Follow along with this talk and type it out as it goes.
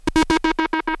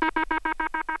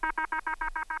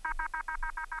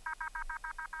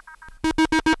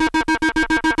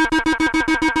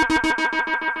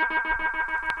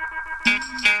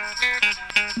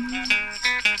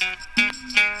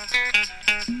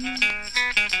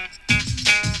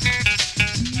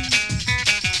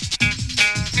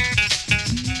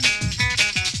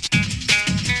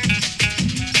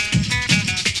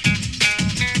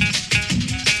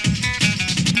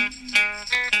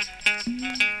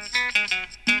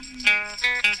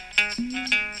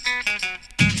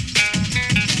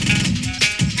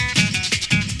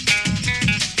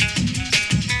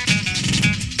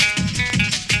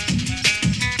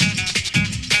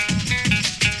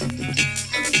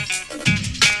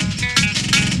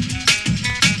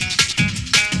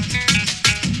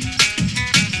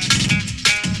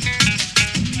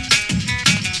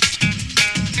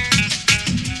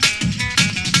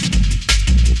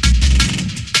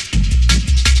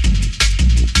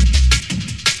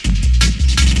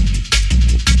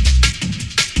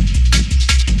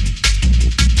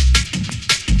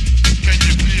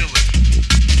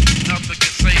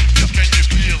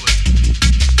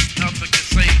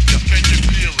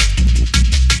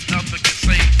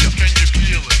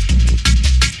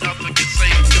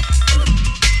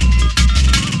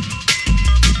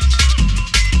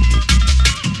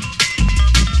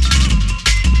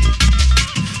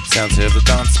the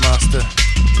Dance Master.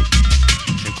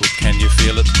 Tune called Can You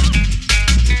Feel It?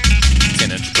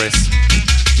 10-inch press.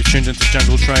 You're tuned into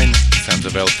Jungle Train, sounds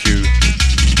of LQ,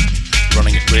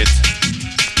 running it red.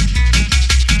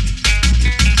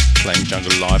 Playing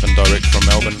jungle live and direct from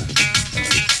Melbourne.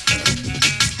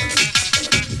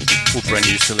 All brand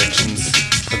new selections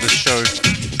for this show.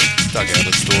 Dug out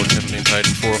of storage, haven't been played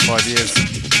in 4 or 5 years.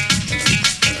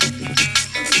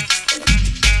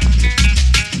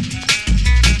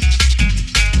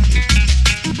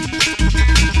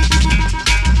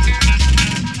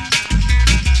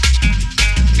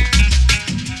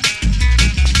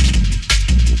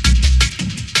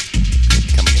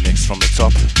 Coming in next from the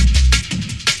top.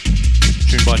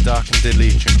 Tuned by Dark and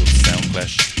Deadly, tune called Sound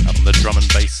Clash, out on the Drum and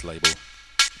Bass label.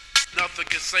 Nothing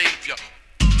can save you.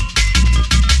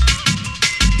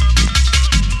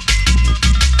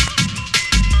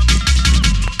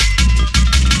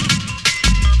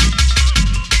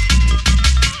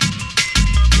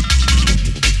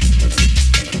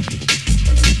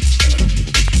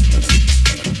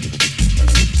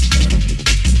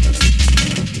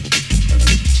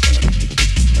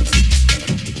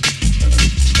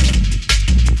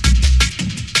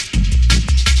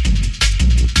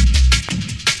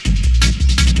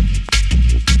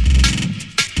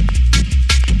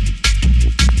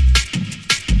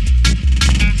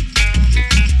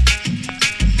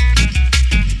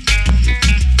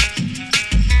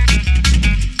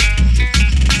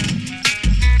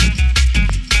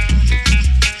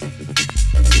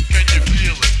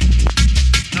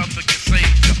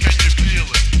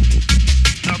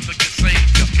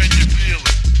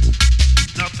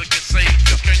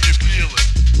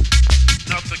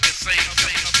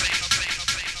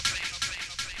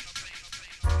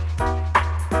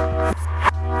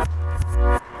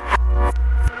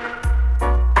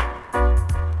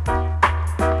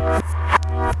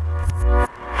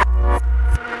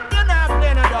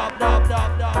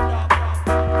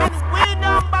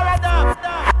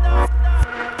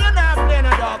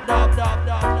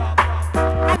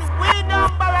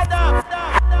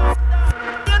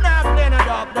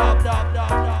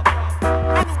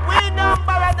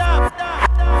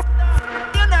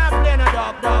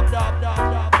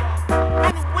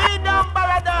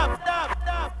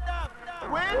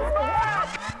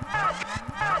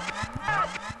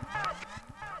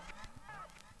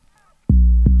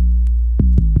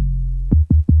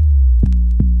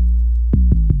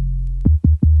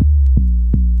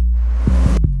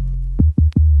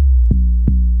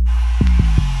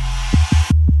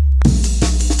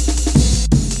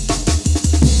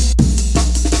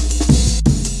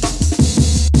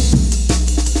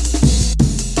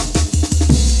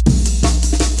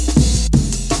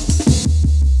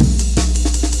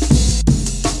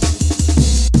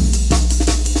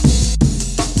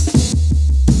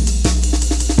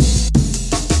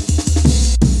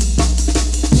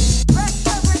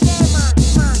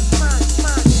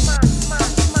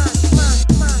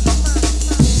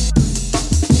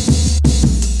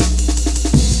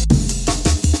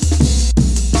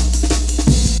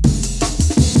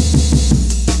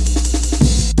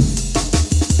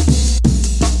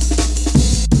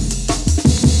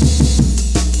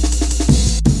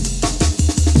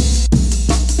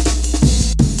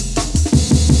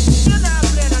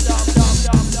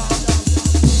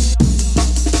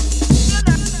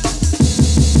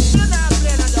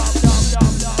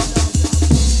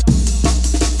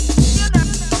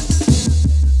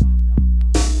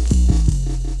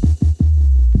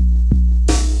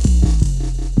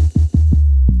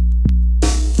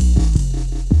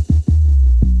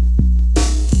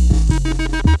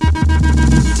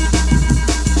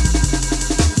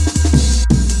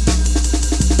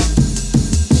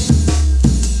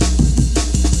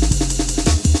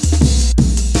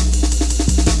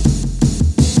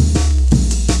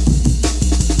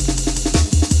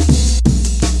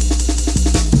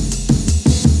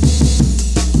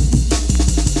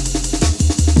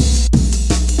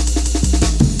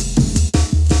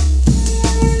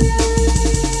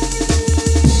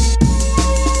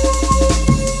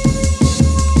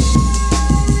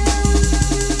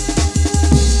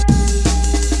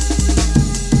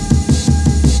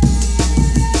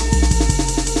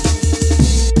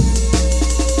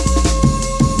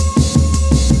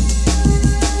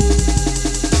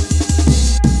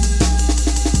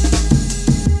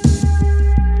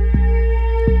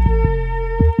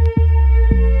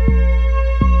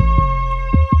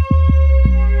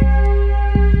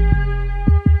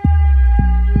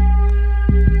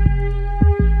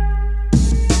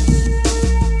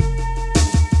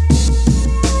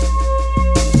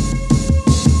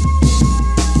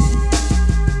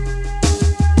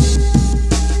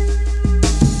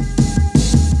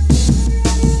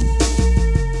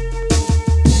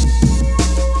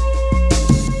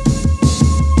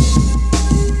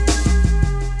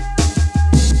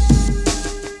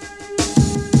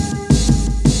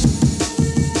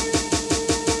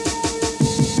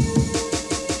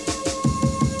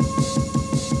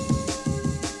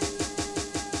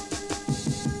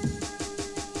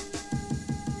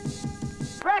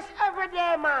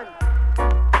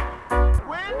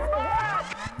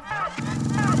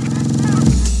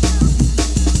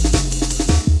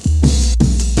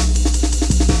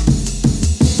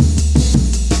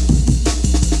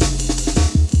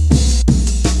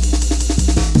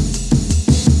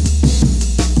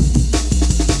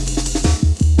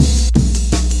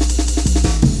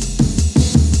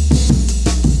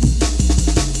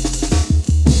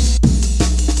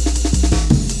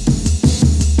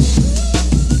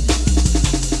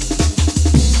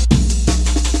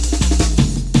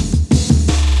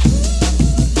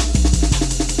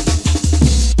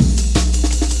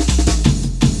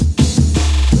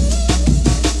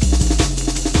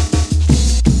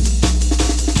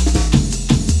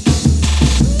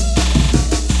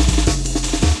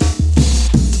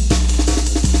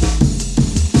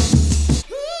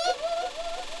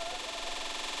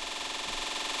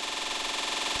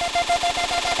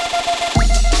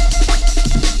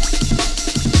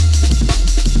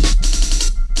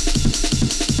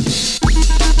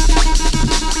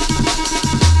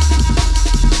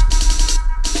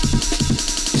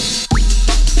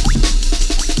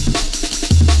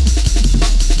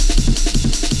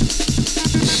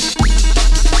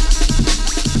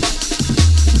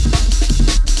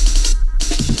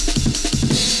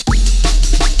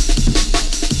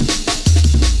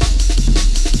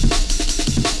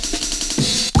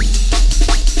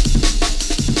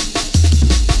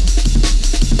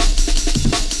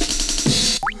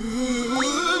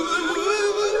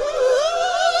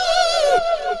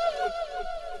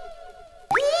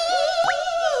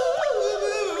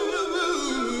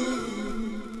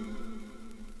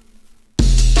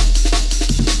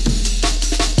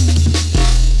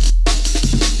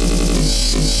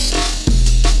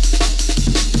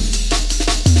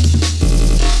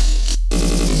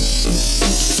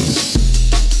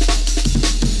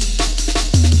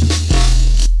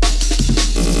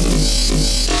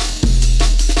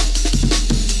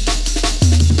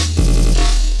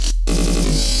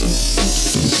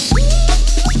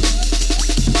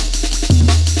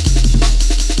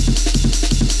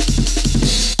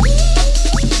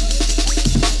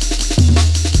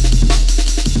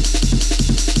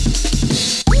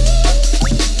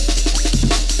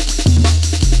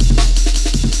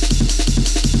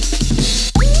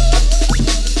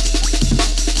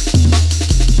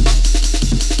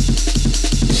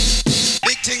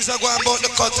 about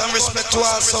the cut and respect to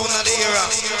all sound of the era.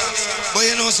 But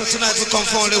you know, so tonight we come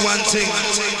for only one thing.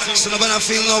 So nobody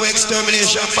feel no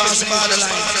extermination pass by the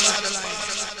line.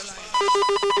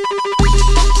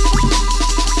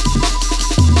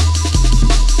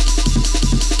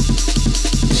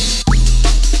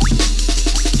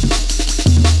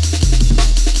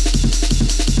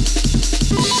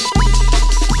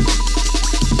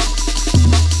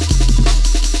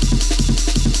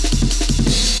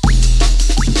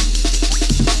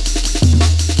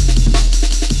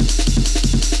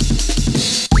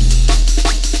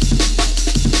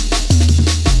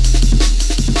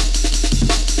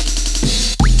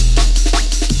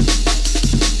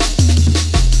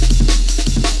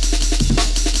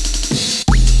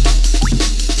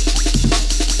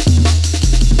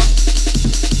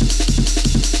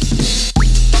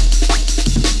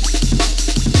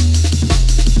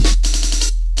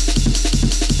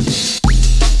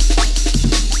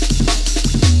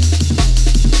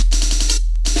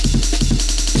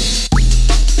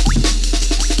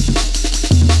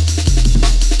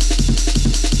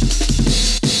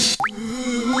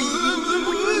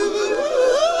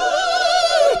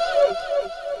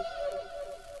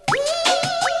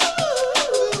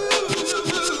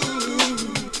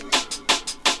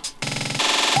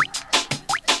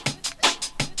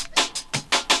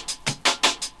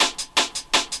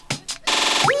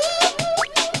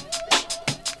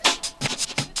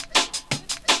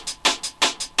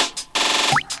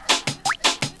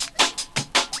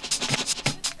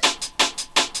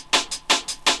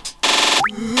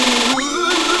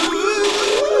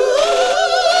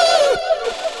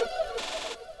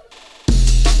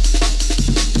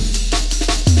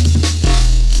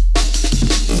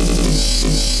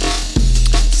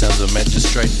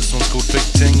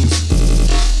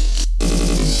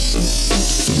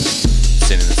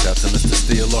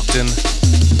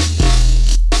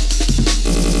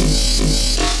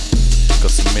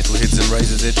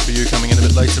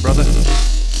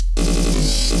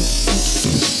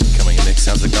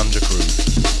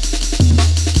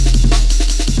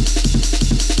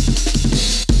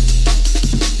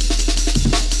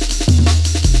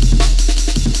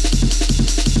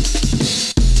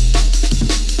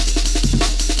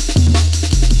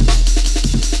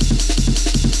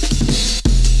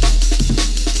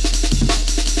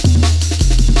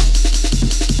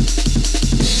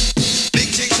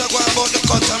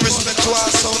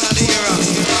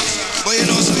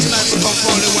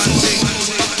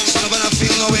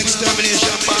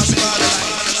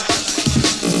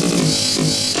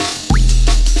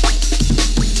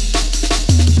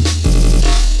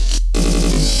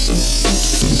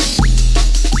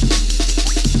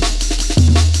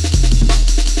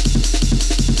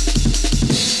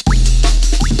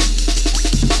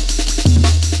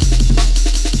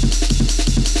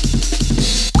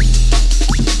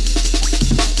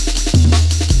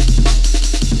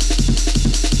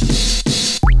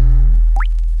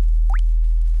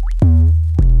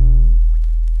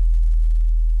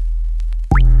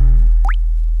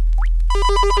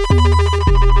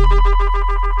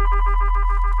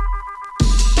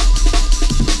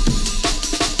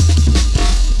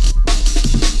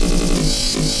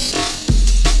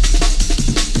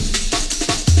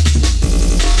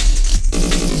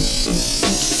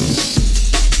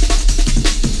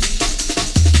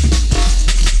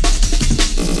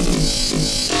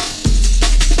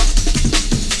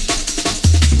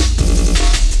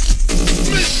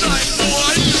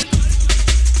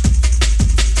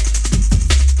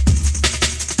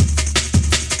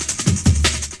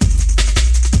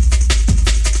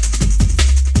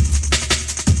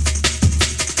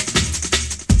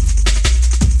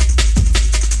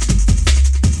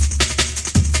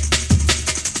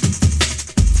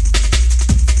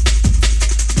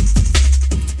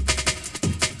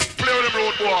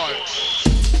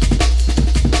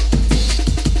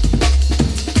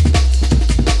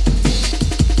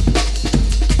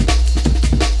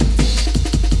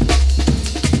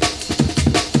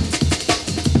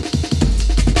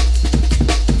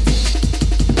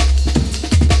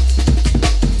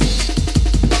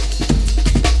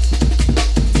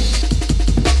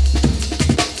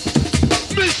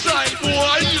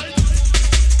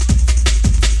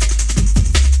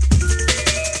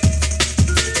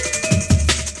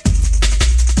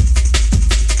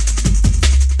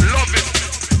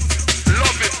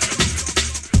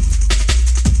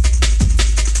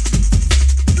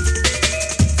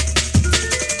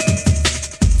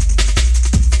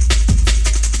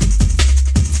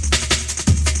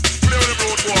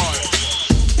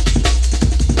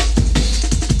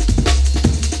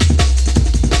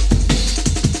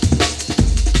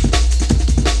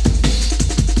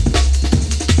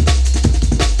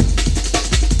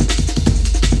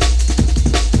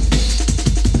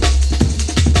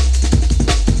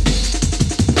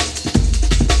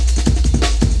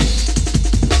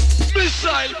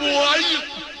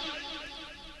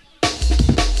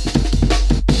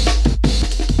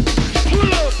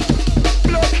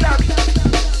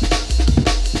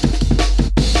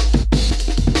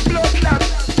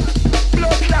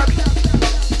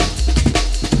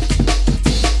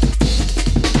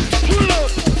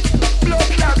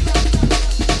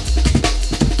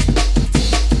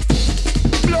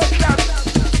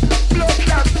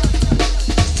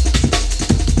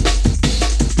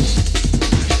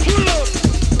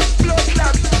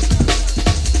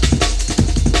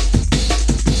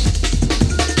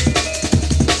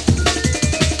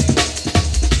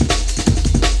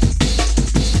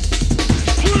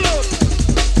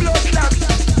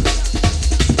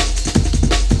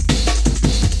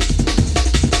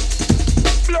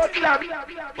 Well,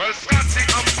 Scotty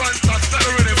and Panther start the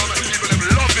rhythm and people them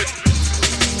love it.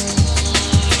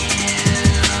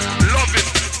 Love it.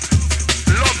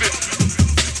 Love it.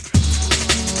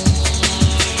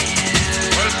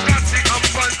 Well, Scotty and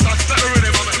Panther start the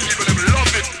rhythm and people them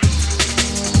love it.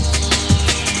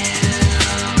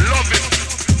 Love it.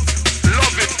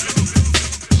 Love it.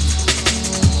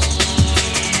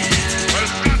 Well,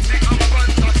 Scotty and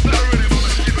Panther start the rhythm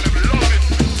and people them love it.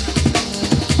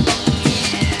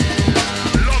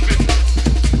 Love it.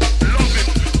 Love it.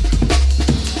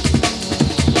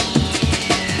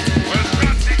 Well,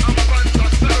 Scotty and Panther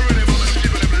start the rhythm and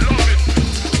people them love it.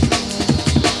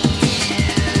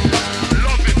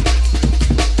 Love it.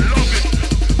 Love it.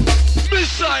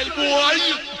 Missile boy.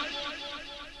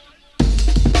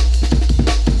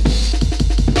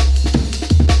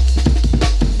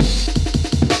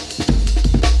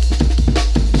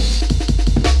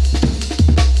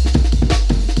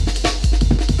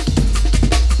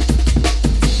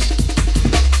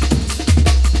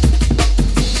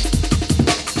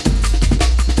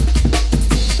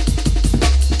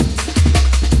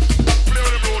 Clear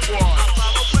the road,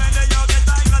 boy.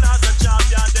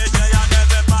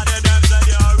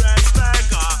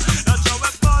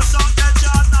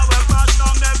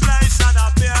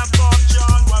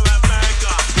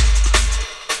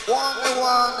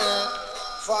 One,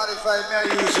 45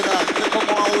 million use that. Come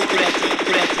on with that.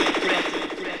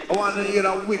 I want to hear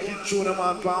that wicked tune,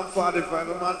 man, from 45.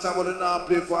 I'm not talking about the now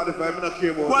play 45. I don't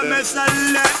care about Well, that. Mr.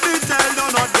 Let me tell you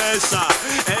not this,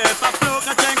 if I float,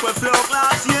 I think we float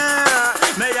last year.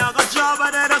 Me have a job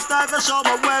and then I start to show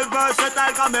my well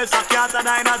versatile, cause Mr. Cat and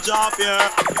I not job here.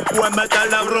 When me tell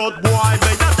them road boy,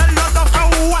 me just tell you to go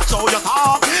watch how you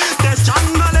talk. This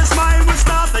jungle is mine, we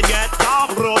start to get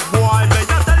dark. Road boy, me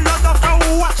just tell you to go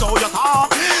watch how you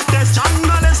talk. This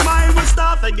jungle is mine, we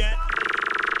start to get.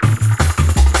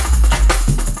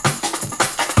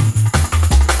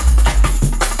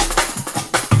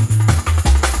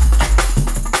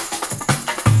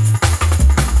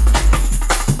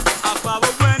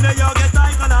 When you get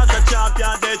title as a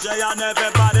champion DJ and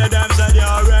everybody them said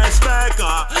you're respect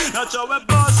Not sure we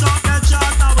bust up the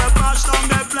chart and we bash down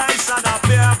the place and a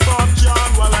beer pump John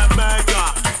where we make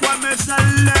When me say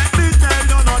let me tell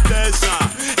you not this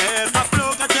If I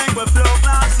float I think we float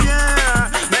last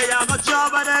year Me have a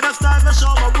job and then I start to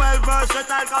show my well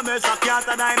versatile cause me a cat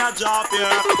and I not job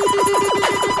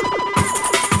here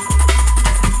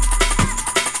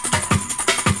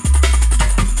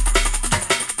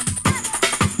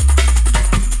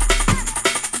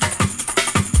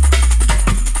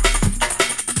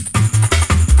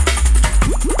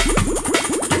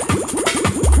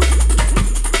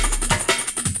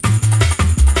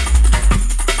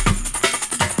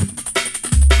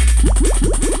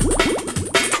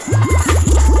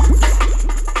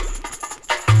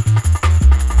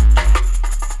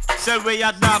Say we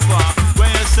a dapper. When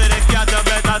you see the cat, you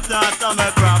better talk to me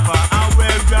proper. And we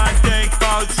run things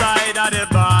outside of the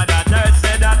border. They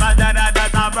say that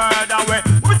that's a murder.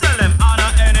 We tell them honor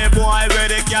any boy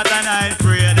with the cat and I ain't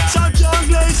afraid. So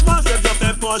jungle is massive, just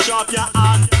to push up your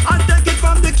hand and take it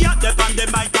from the cat, they on the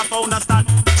microphone and stand.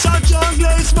 So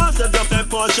jungle is massive, just to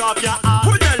push up your hand.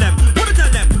 We tell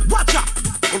them, watch out.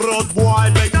 Road boy,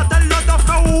 they got a lot of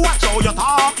go, watch how you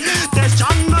talk. This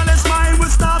jungle is mine, we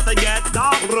start to get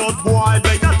dark. Road boy,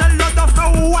 they got a lot of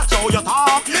go, watch how you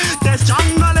talk. This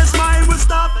jungle is mine, we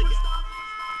start to get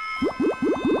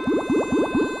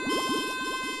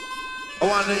I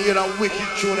want to hear that wicked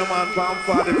tune, man, from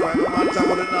 45. I'm not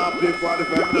talking about the now play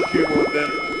 45. I don't care about them.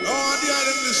 Oh, yeah,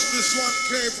 them listen this one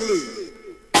carefully.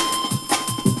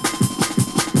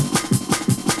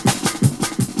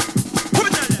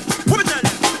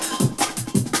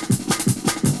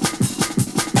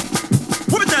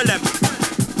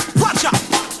 watch out.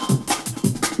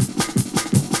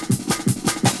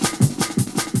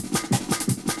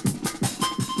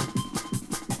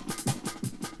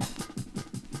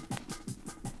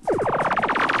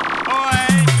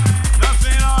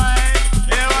 Nothing,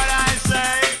 hear what I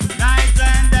say. Night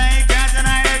and day, can't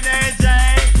deny the days.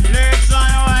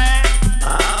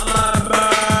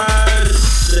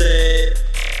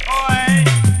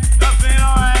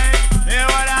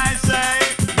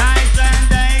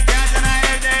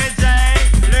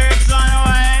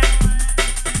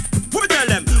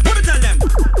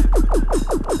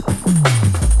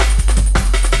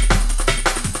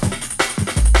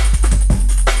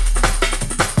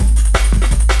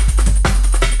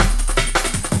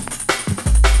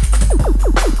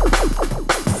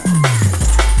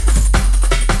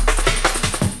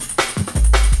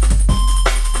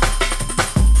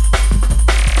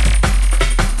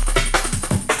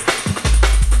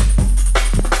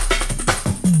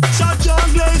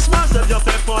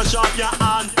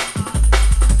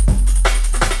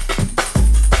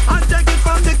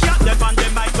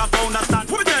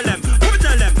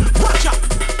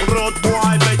 Road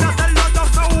boy, better tell you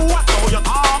just what how you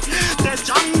talk. This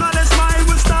jungle, this mind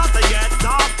will start to get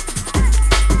dark.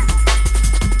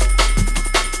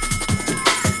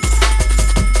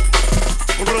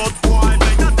 Road boy,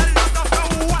 better tell you just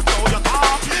what how you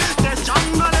talk. This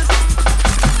jungle is.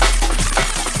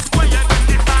 Where you get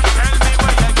it from? Tell me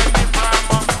where you get it from.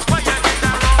 Where you get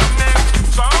the road neck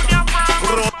sound you from?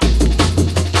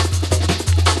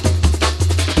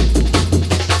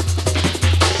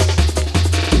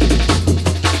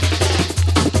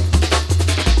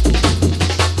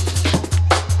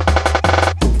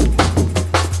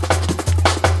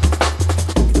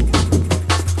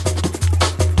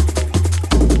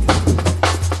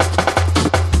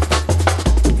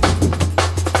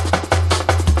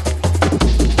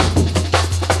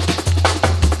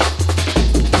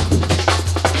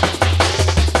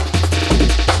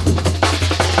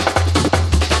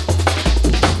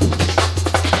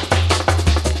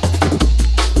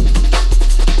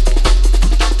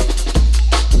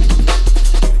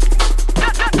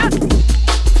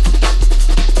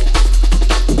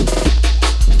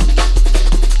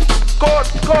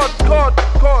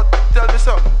 Code, tell me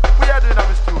something. We are doing in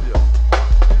the studio.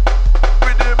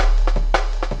 With him,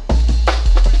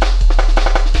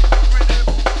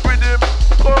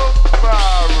 go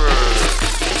forward.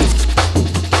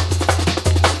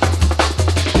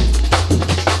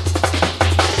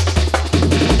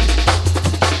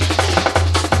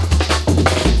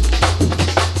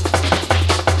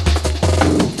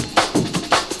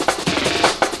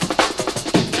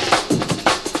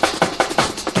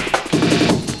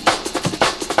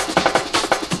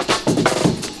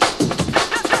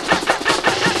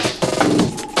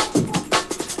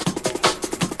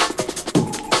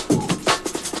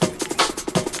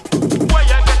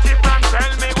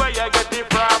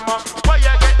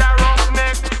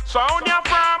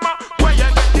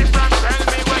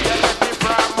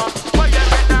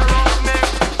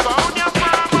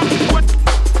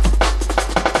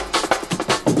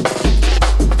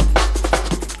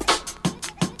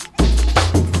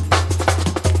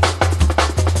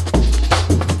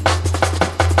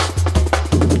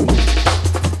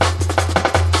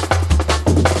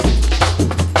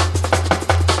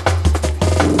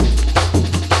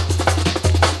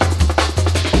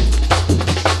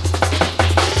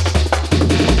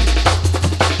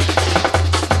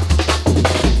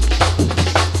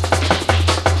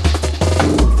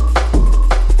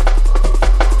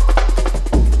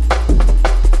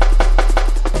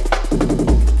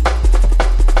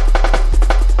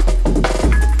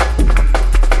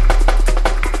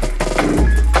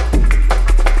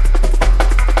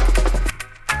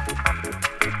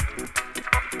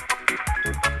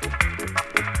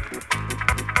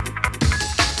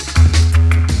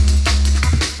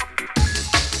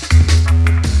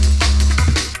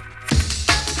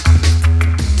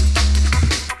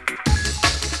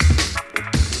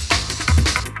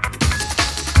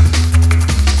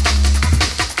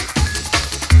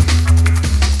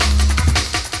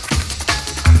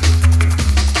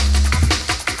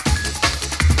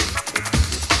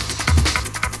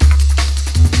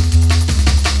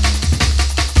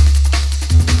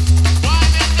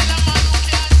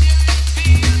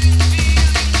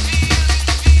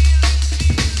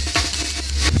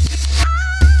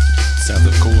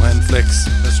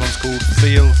 This one's called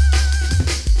Feel,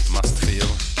 Must Feel.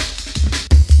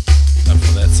 And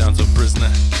for that, sounds of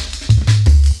Prisoner.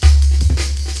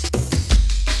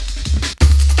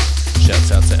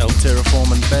 Shouts out to El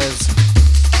Terraform and Baz.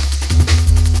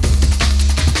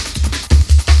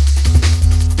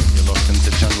 You're locked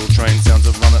into Jungle Train, sounds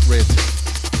of Run It Red.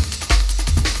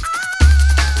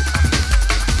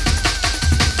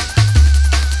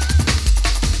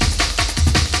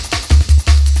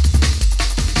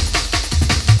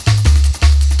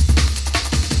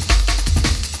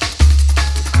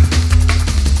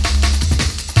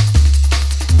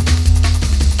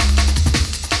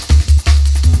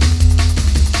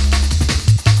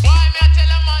 Why me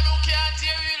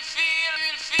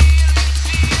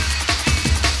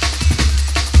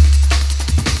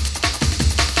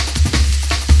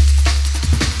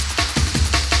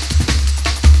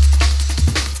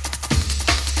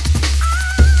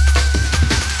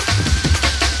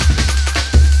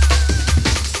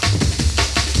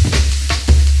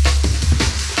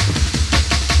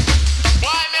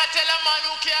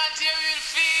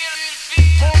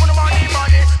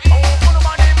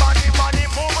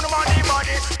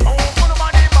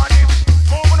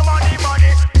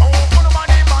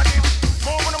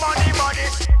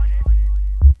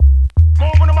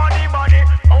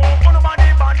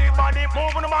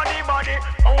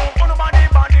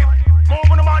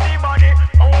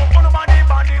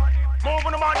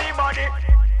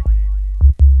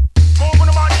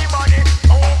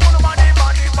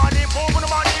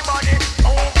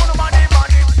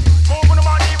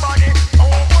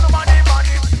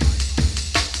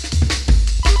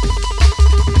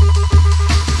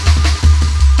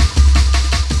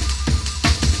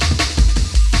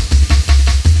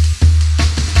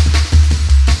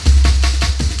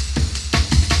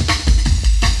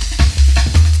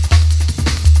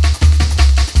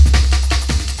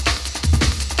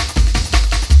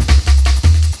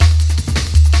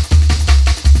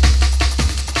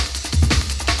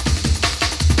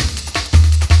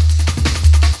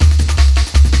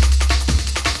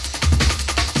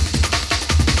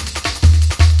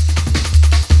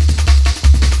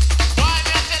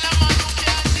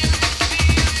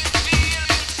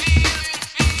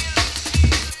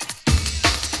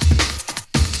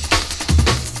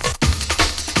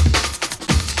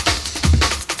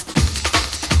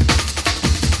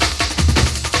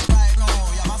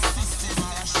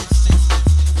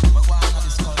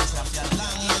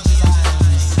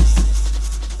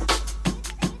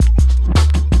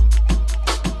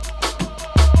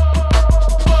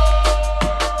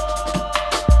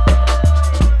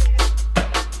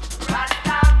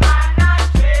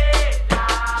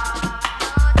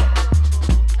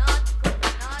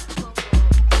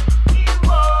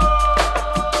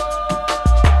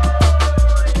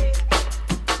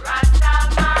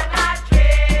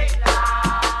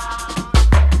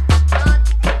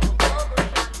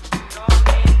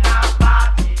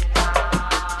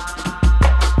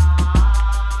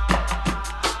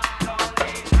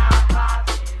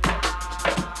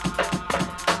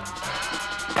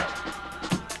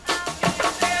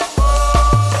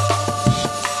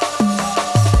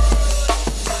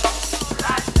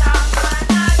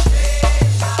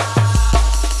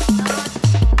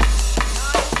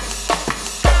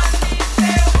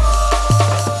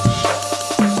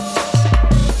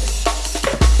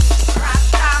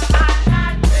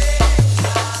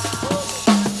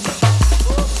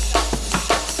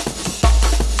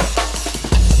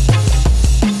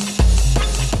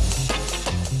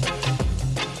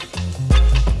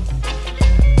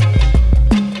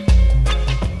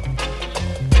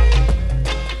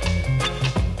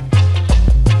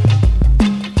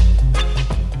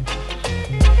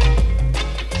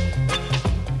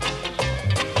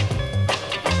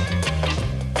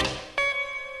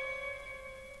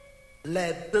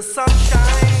Let the sun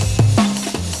shine.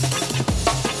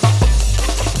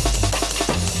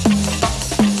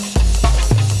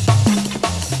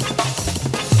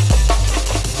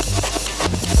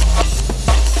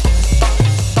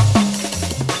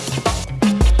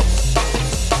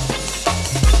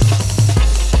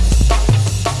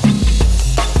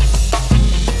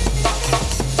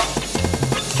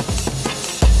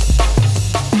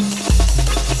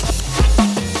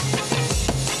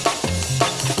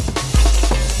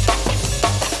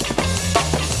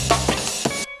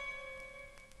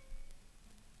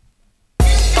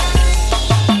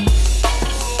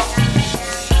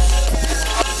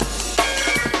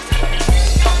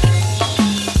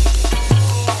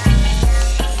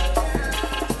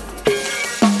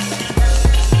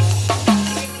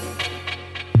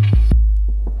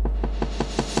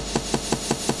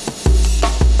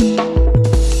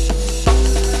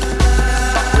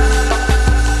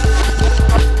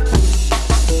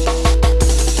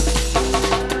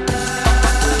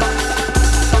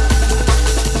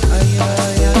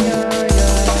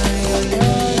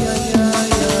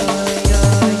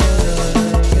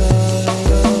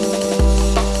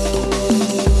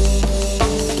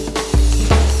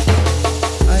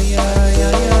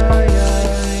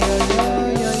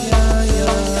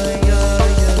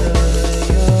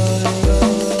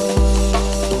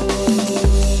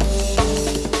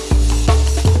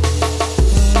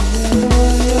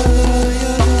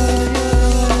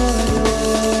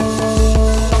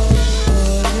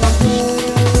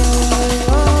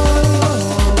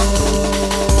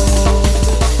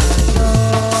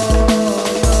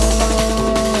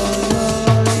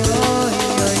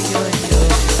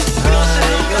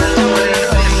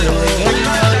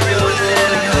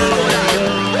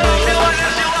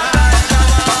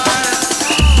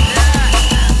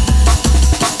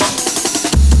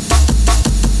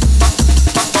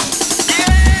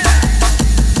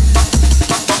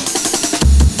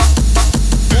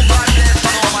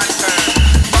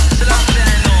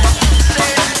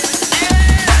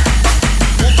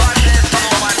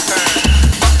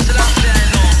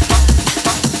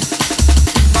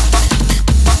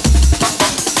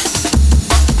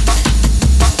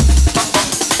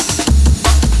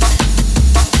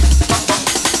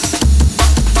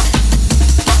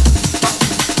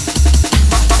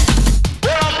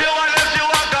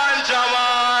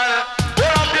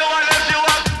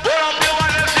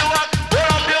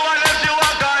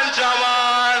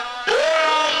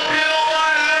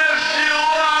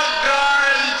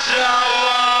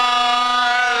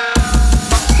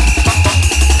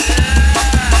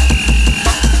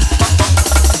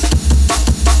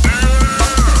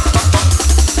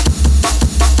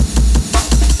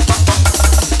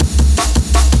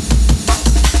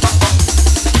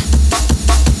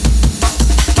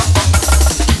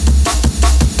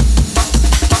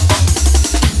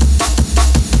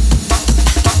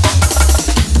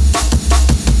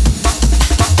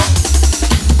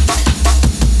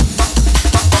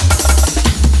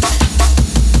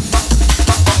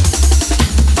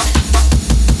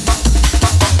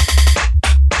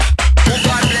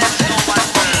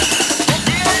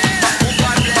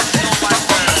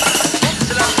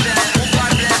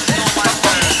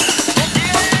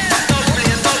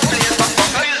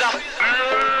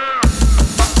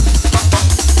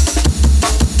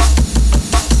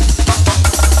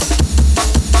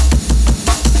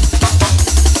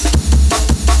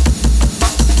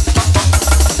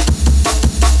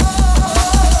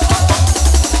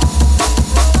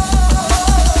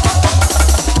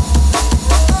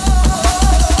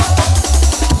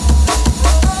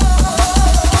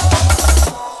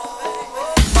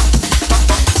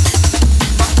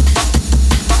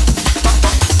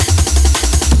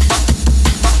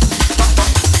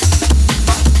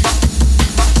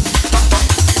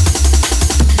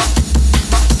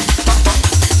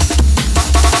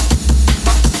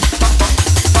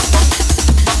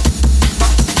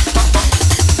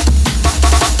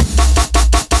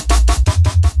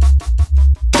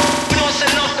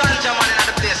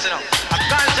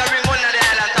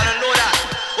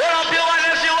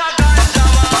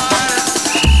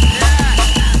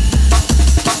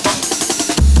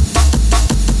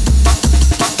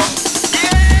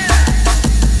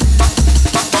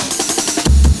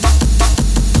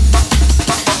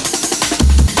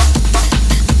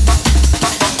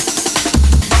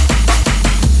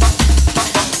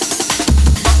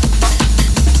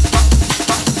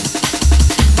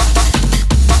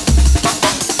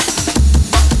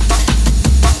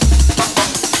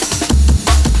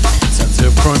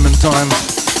 time.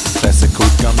 Classic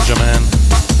called Gunja Man.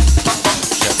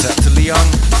 Shouts out to Leon.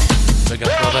 Big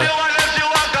up, brother.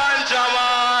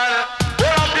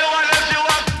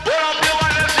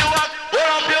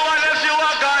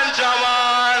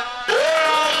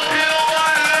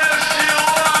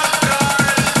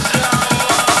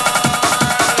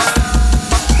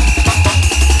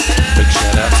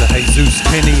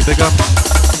 Danny, big up.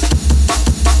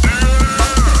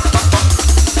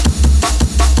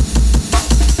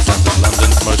 Sounds of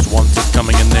London's Most Wanted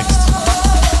coming in next.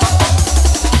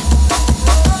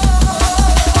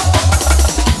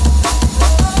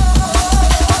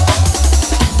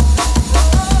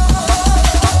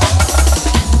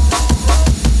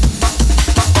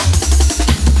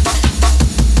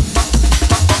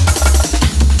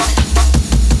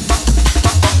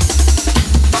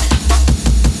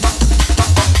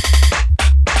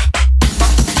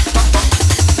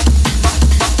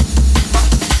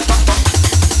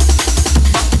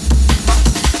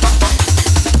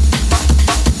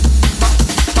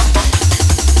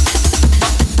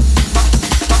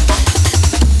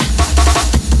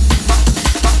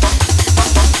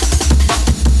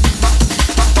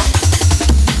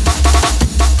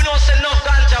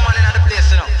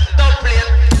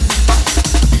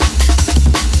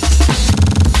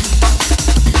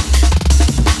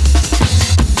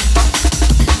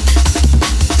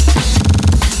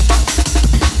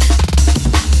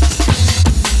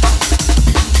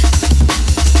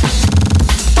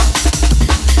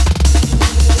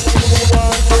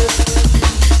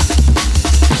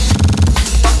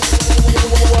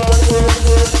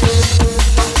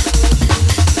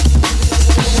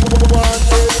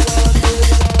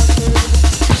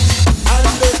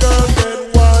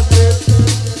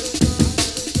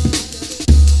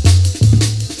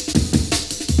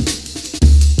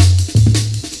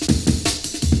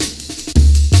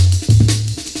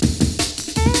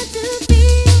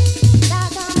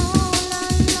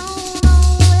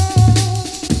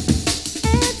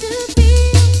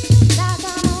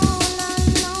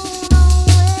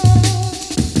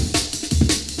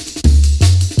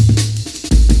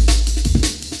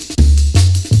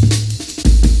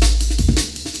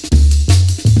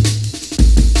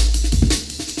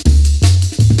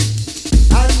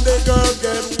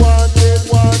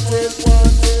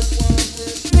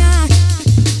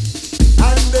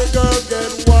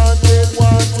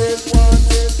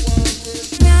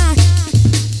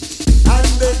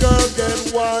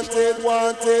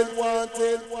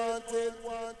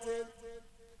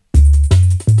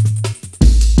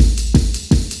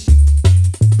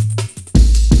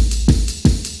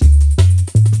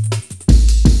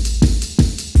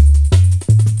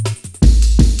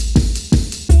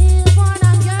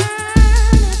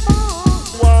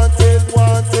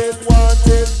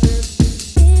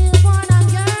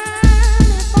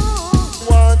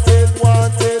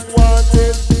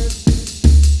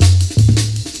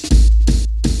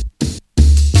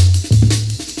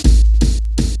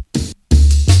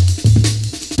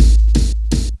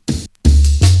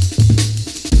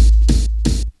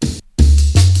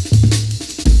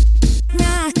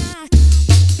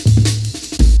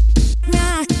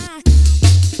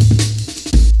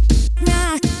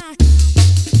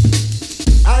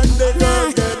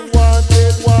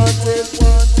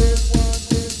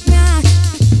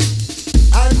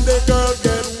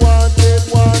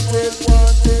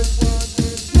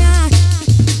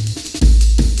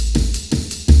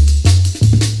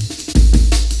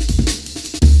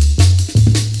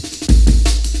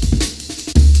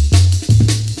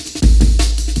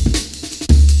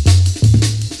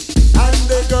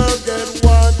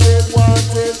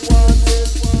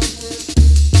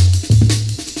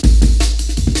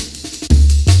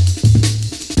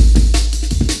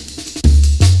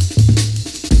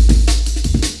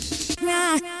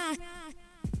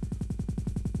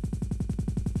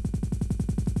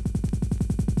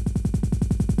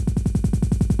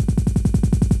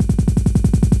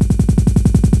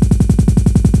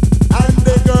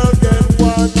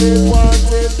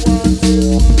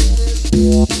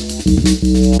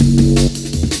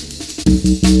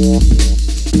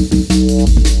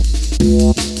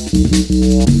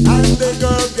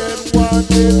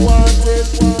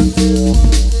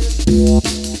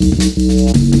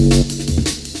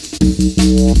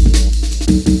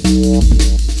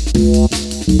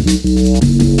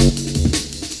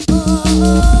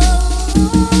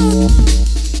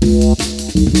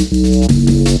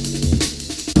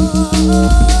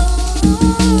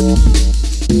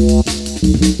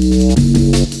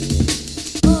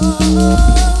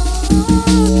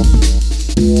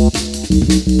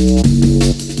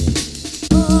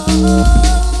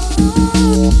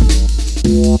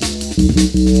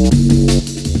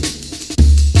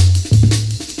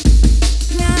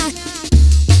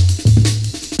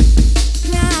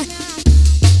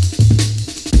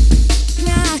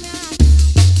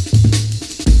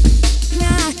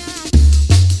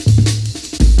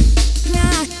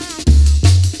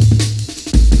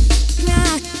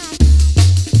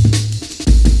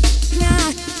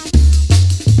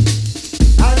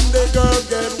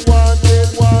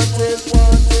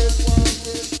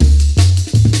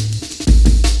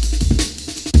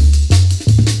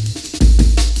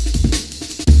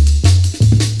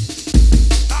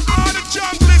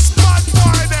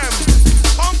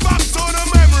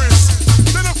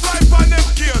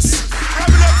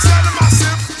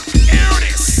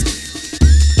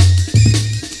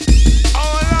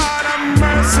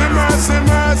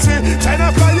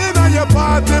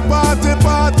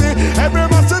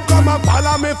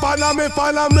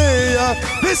 follow me.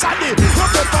 This are the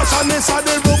rough fashion, this are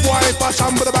the rude boy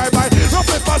fashion, bye bye. Rough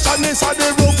fashion, this are the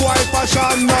rude boy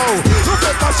fashion now. Rough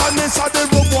fashion, this are the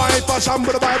rude boy fashion,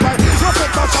 bye bye. Rough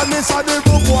fashion, this are the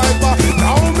rude boy fashion.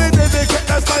 Now me dedicate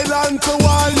the style to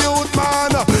all youth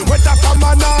man, whether from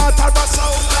a north or a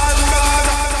south land man.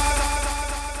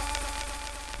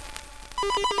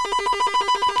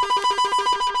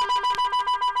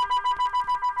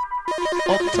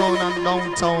 Uptown and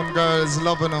downtown girls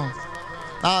loving her.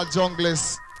 All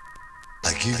junglers.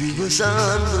 I give you the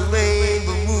sun, the rain,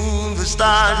 the moon, the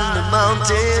stars, and the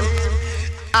mountain.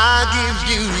 I give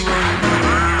you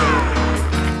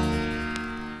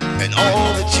and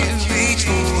all that you reach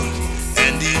for,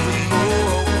 and even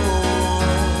more.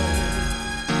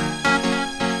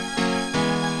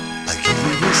 I give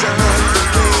you the sun, the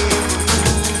rain, the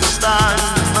moon, the stars,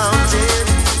 and the mountain.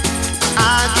 I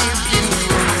give you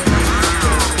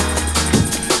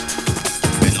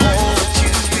and all that you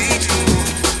reach for,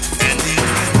 and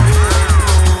even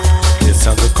more. It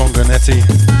sounds of Congonetti.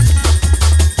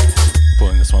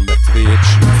 Pulling this one back to the edge.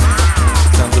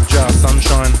 Sounds of Jar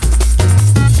Sunshine.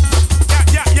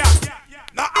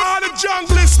 Now all the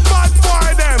junglist bad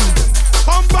boy them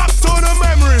come back to the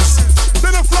memories.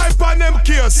 Then I fly upon them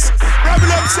kiss. Rebel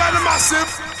them sound massive.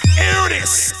 Hear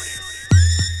this.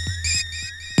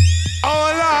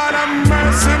 Oh Lord have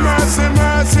mercy, mercy,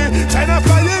 mercy. Try to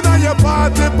fly in on your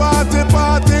party.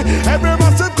 Every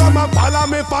massive come and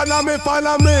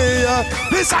follow me.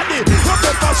 This are the rough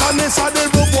fashion, this are the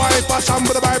rude boy fashion,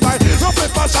 bye bye. Rough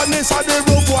fashion, this are the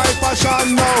rude boy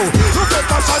fashion now. Rough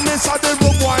fashion, this are the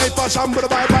rude boy fashion, bye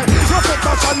bye. Rough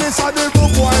fashion, this are the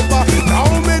rude boy fashion. Now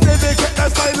me dedicate the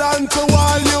style to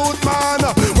all youth man,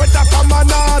 whether from a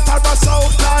north or a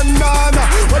south London,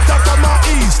 whether from a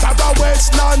east or a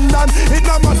west London. It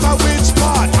no matter which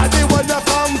part of the world you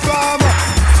come from.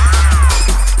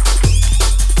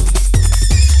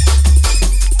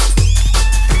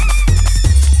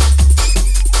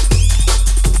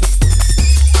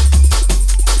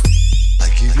 I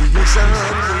give you the sun,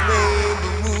 the rain, the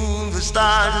moon, the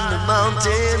stars, and the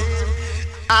mountain.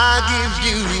 I give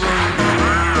you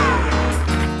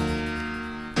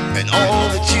and all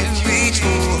that you reach for,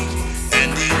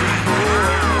 and even more.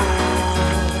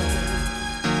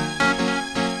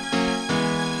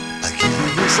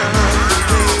 The sun, the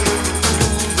rain, the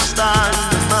moon, the stars, and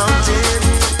the mountain.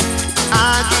 I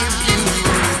give you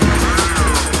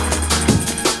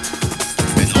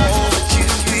and all that you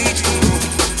reach for,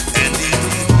 and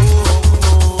even more.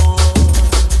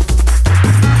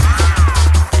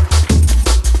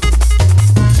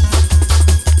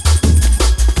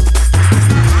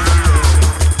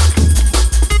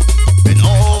 And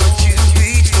all that you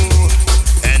reach for,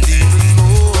 and even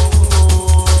more.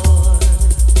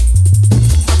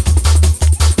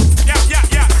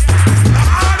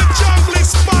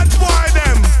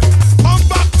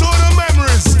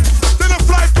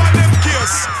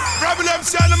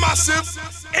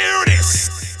 Hear this.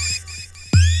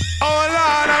 Oh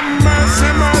Lord have mercy,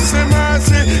 mercy,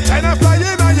 mercy. Try to fly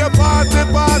in on your party.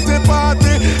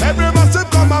 Every massive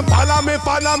come and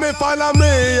follow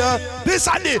me. This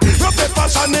are the rough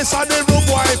fashion, this are the rude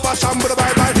boy fashion, bye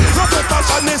bye. Rough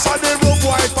fashion, this are the rude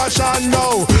boy fashion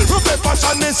now. Rough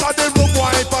fashion, this are the rude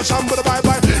boy fashion, bye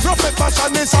bye. Rough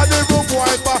fashion, this are the rude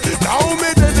boy fashion. Now me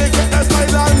dedicate the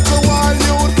style to all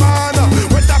youth man,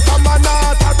 whether from a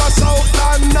north or a south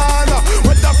London,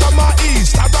 whether from a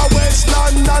east or a west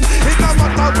London. It no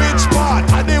matter which part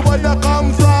of the world you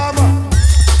come from.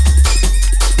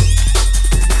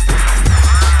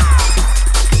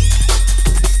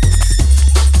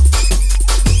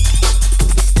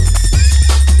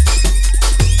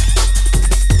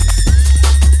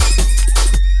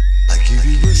 I give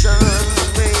you the sun, the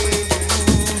rain, the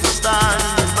moon, the stars,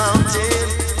 and the mountain.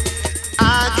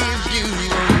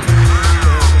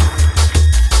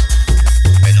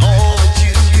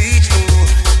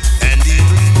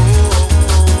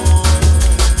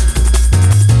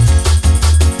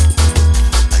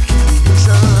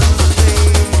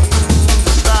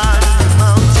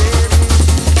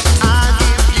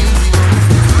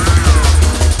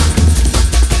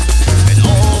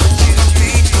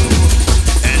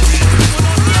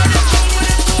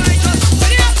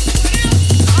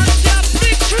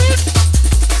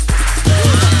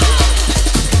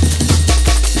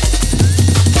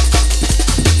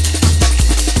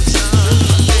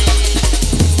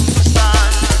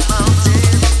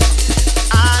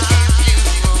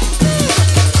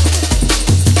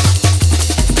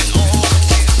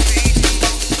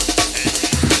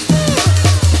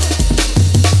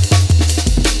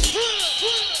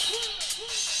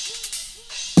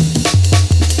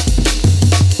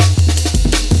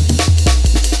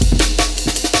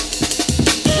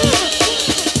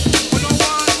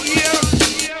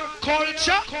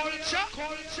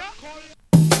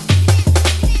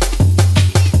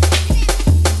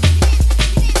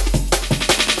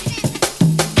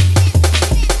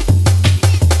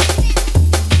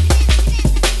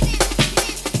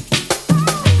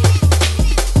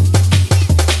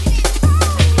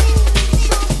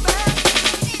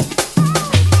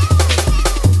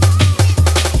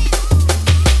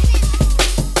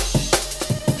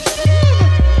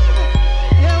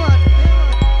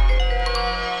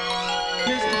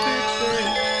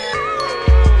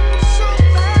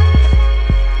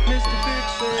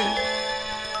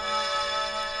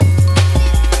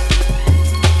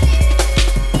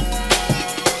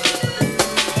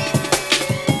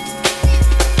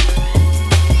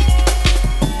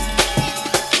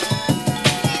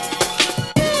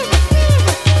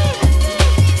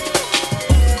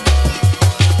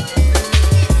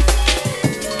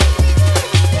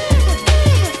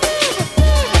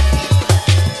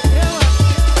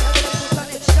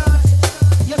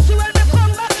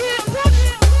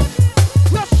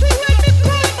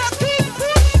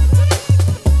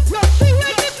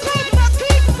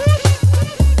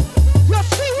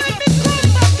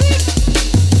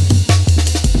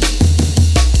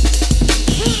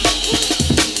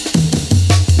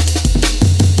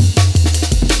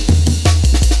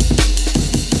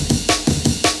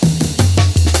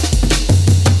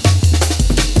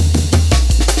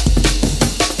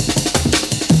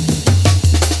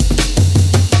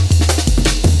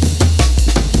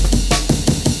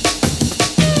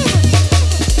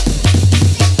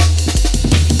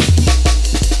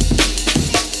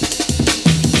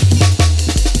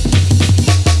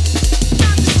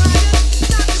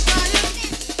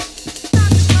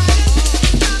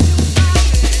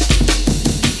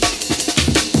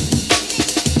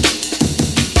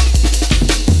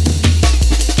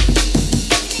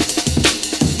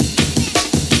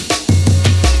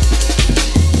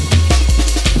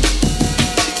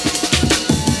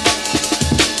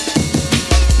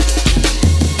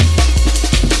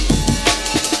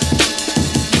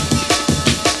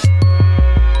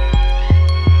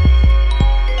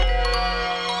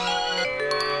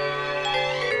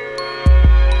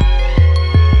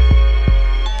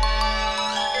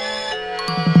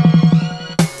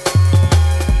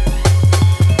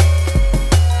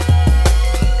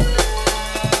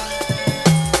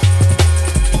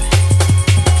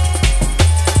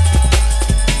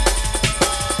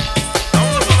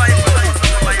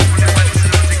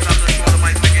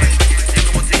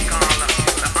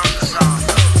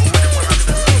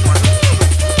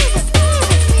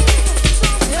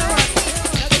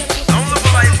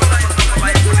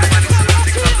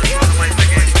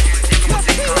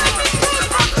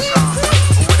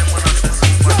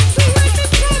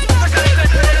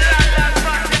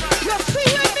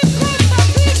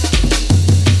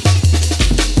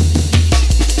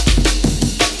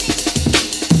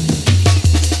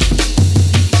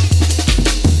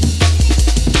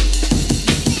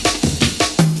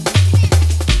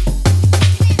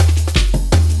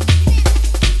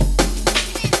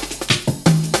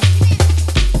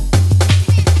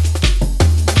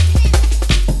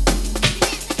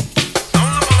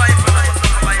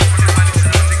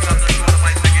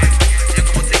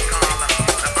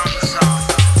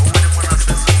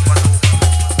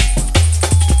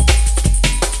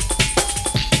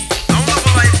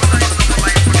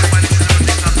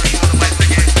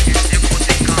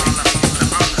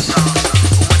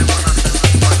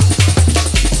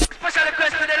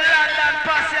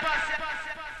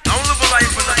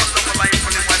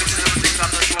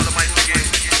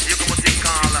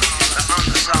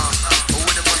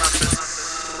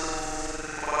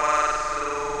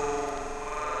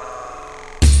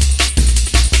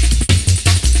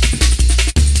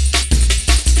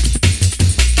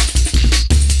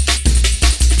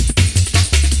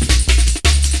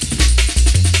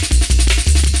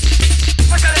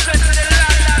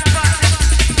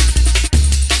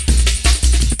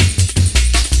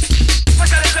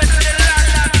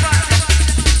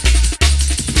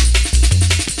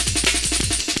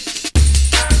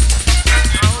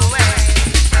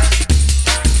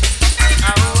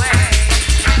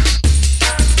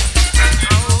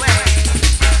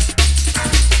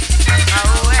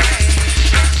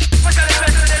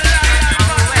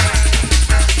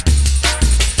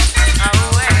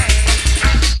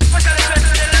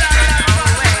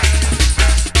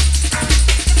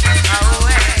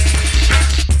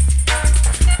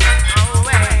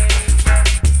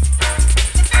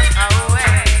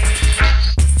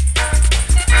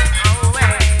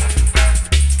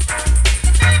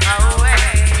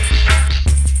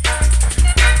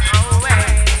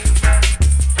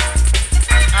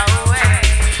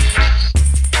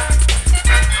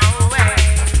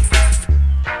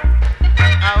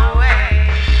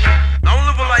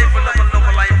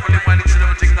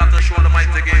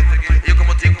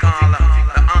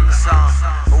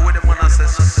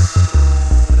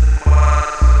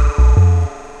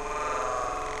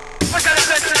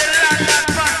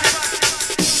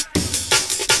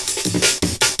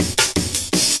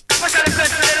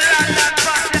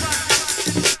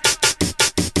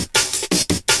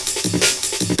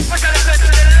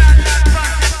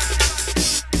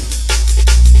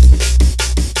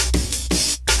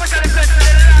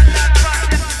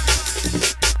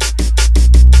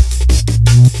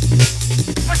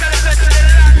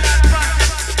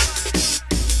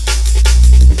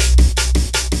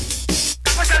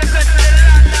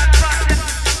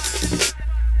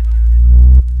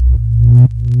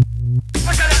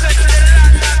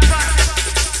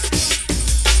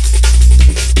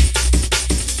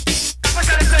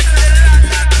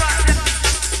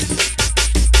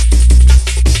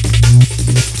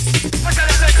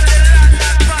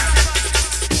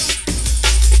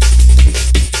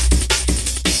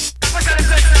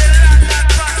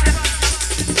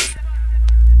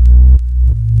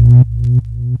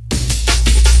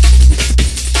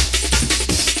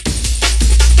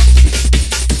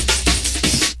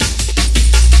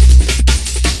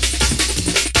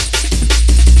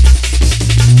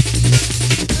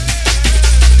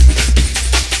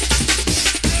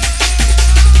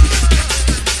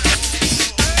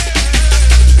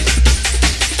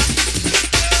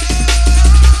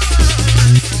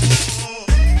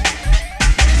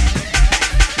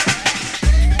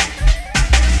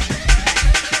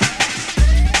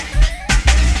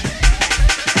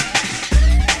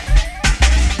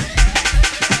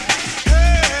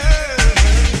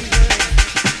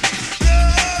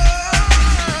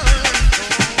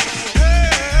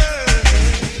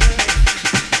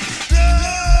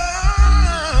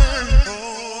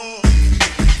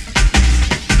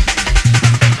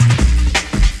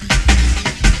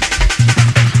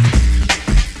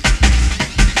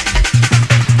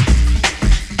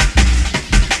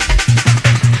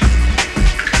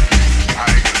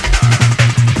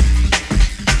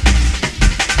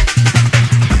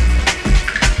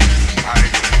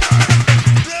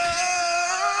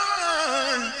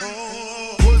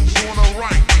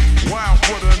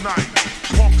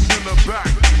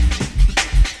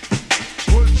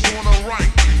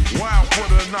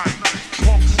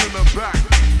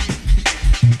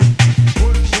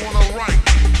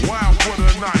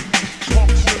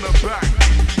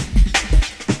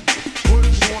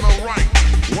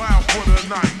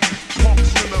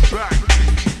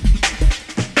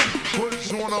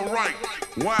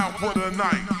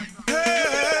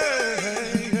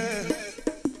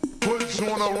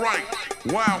 the right,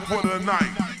 wild for the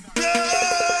night. Yeah.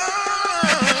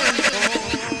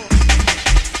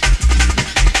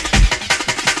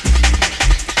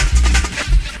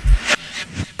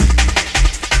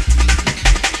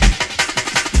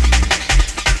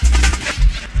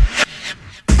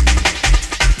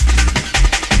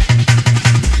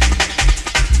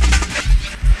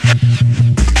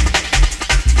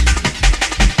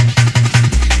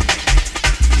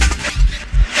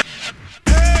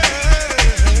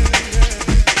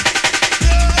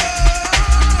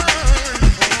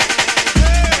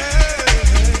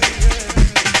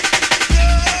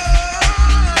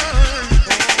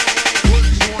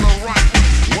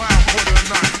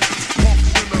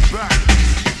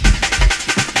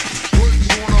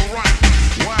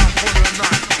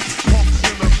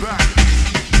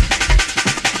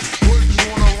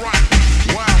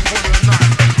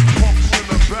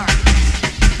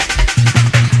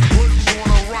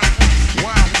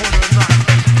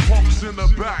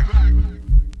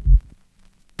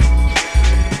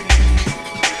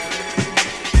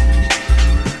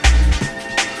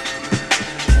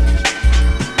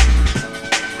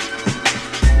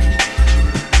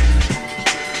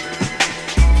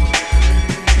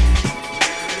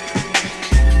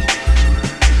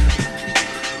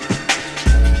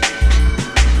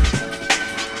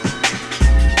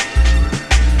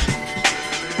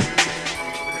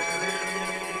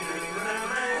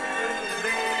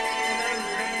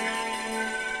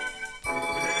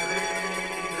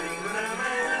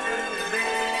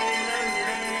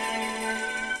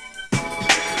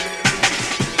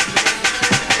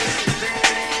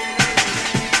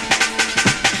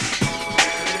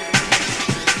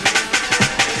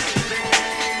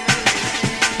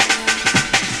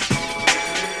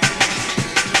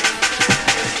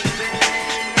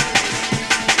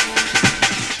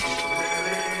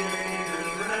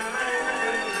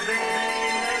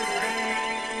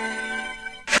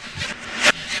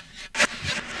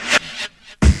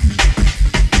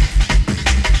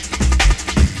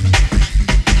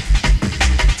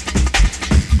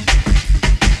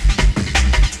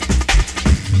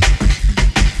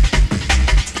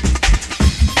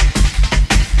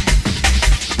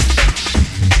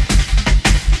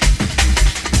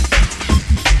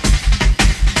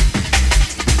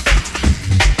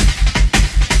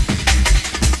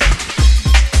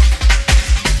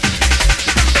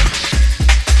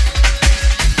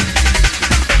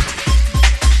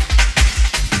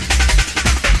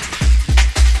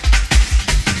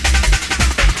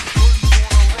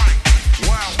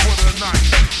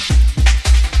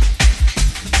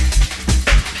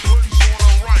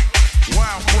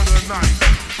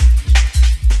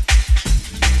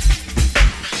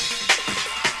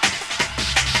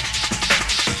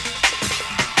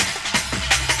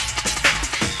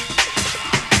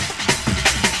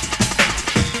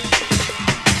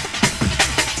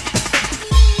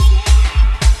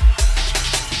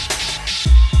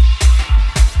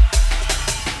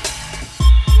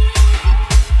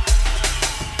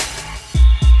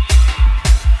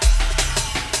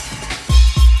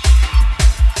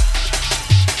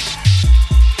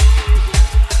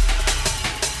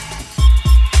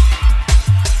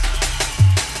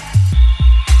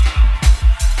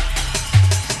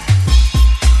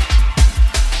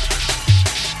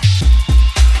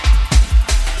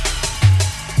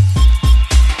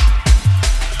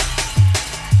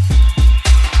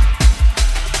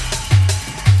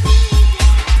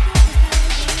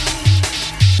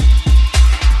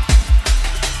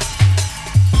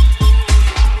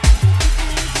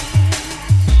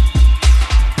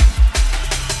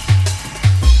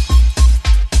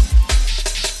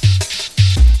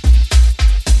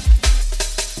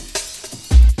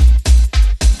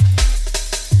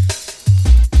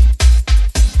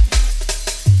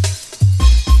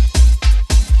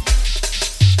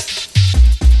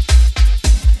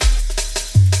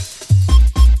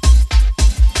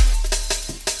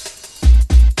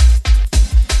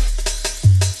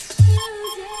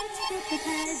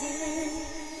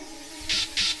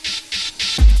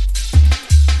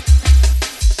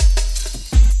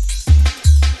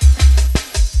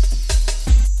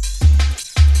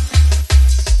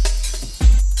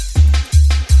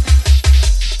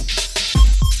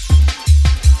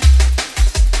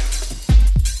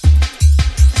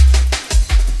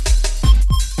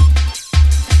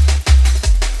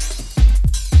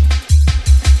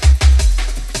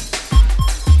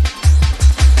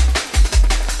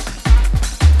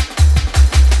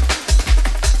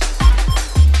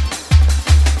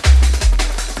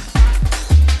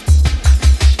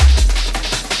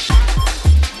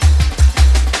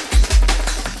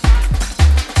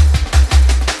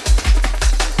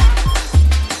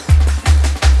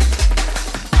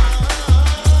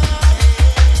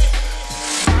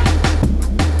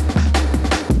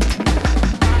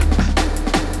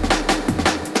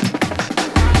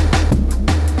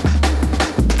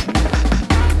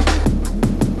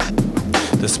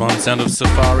 one, sound of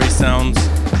Safari Sounds.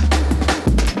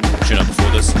 Tune up before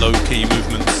this, Low Key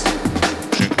Movements.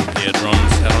 Tune called Air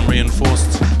Drums, out on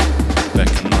Reinforced, back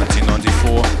in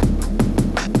 1994.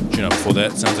 Tune up before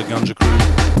that, sounds of Gunja Crew.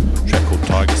 Track called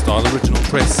Tiger Style, original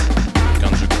press.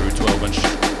 Gunja Crew 12-inch.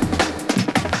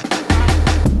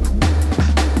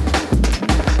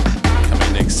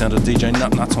 Coming next, sound of DJ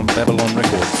Nut Nut on Babylon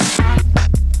Records.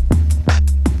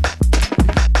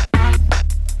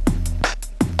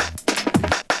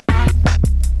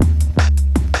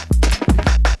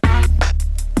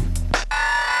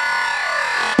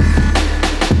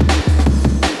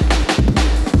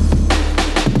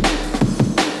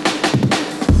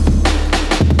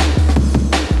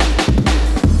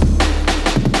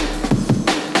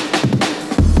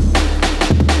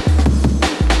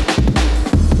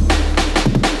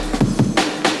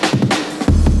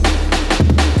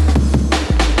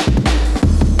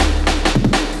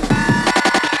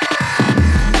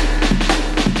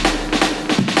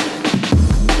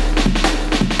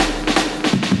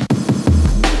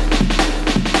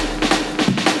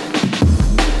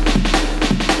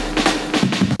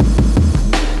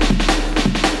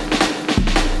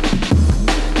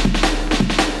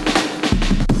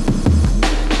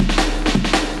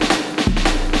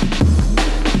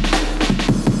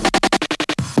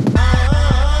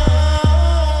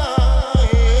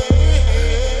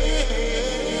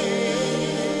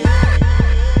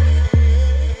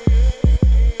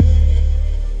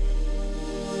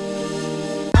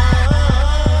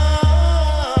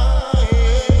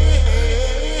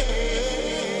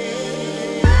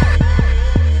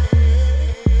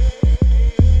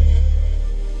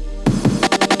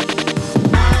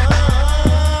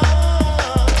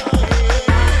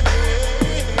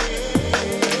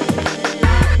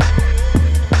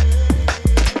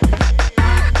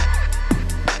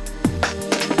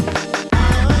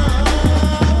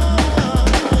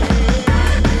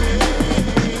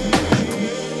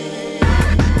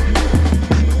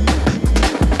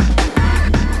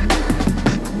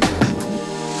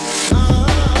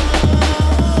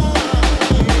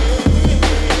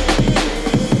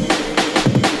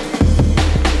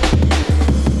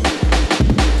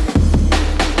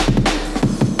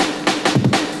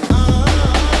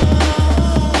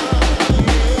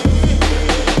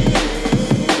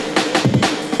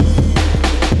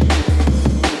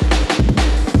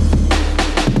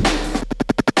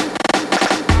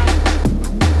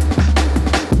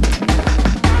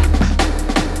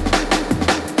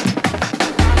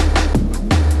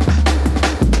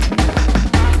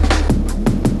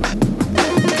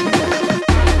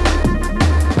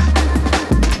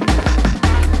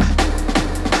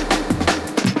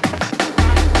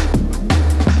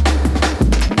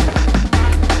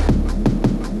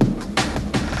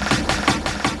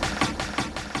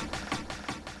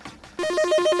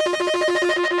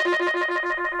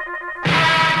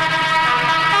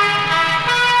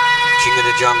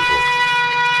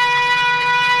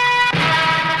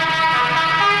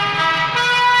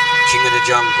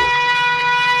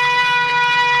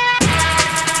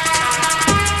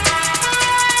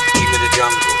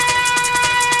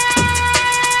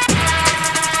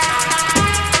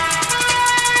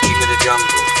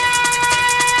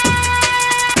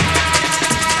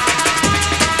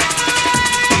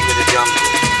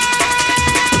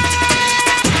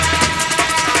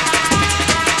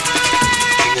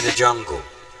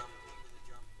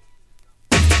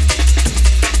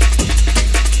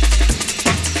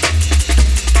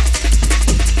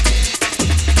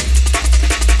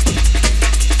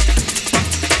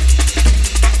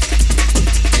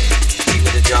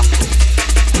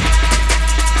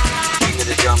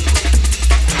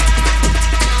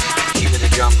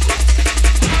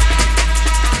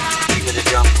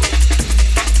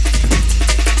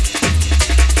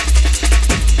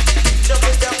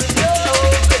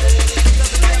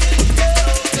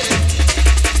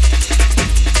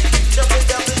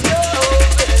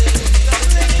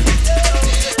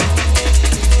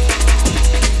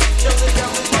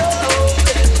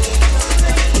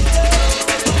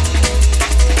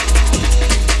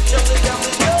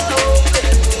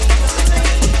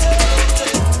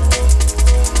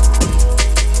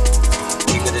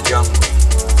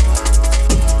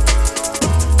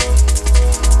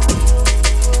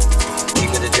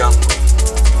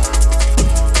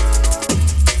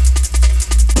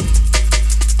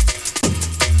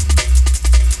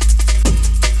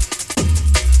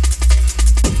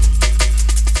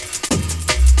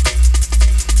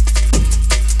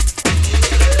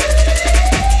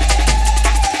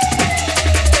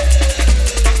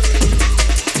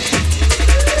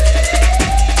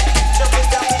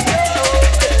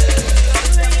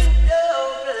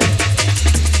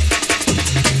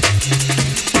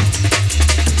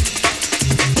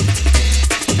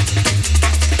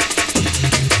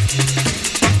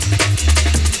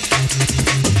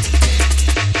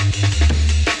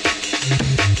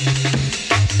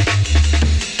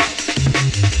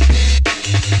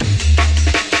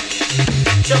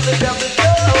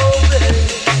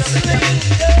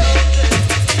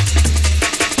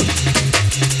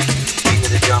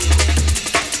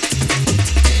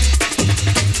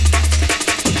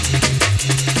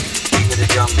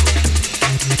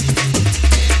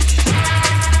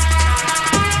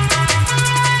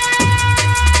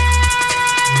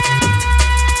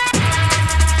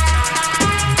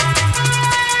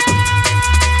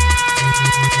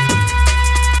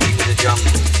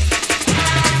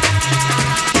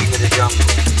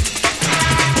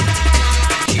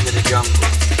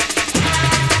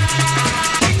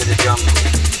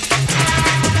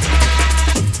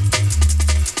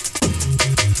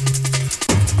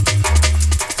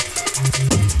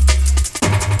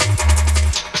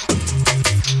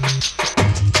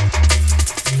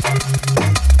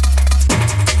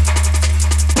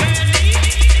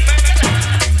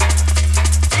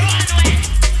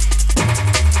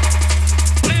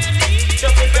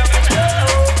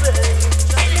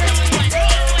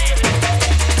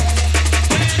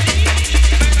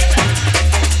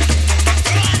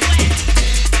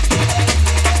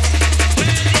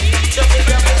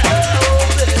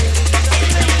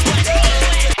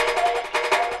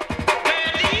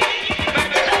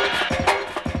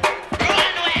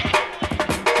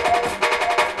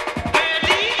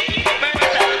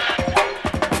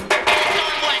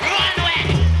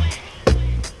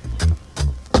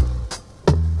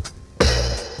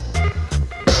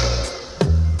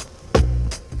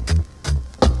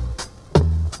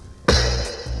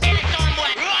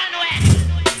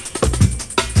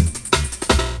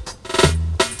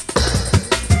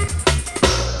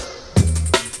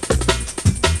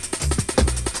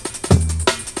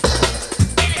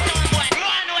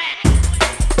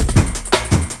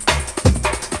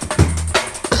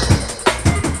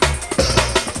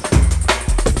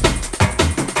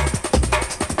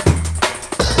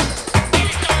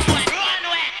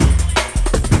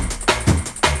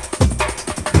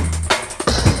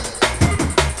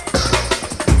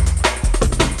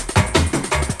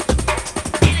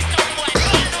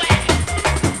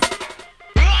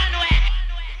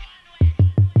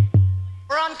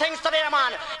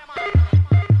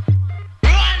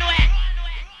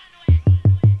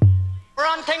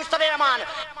 Wrong things to there, man.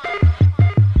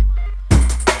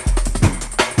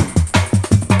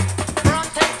 Wrong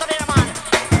things to there, man.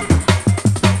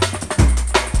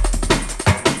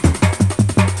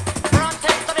 Wrong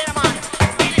things to there, man.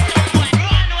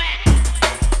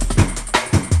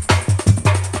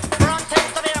 Wrong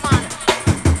things to there, man.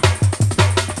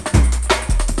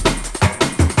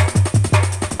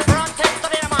 Wrong things to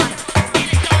there, man.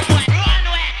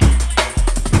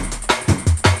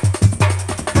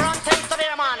 Wrong things to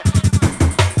there, man.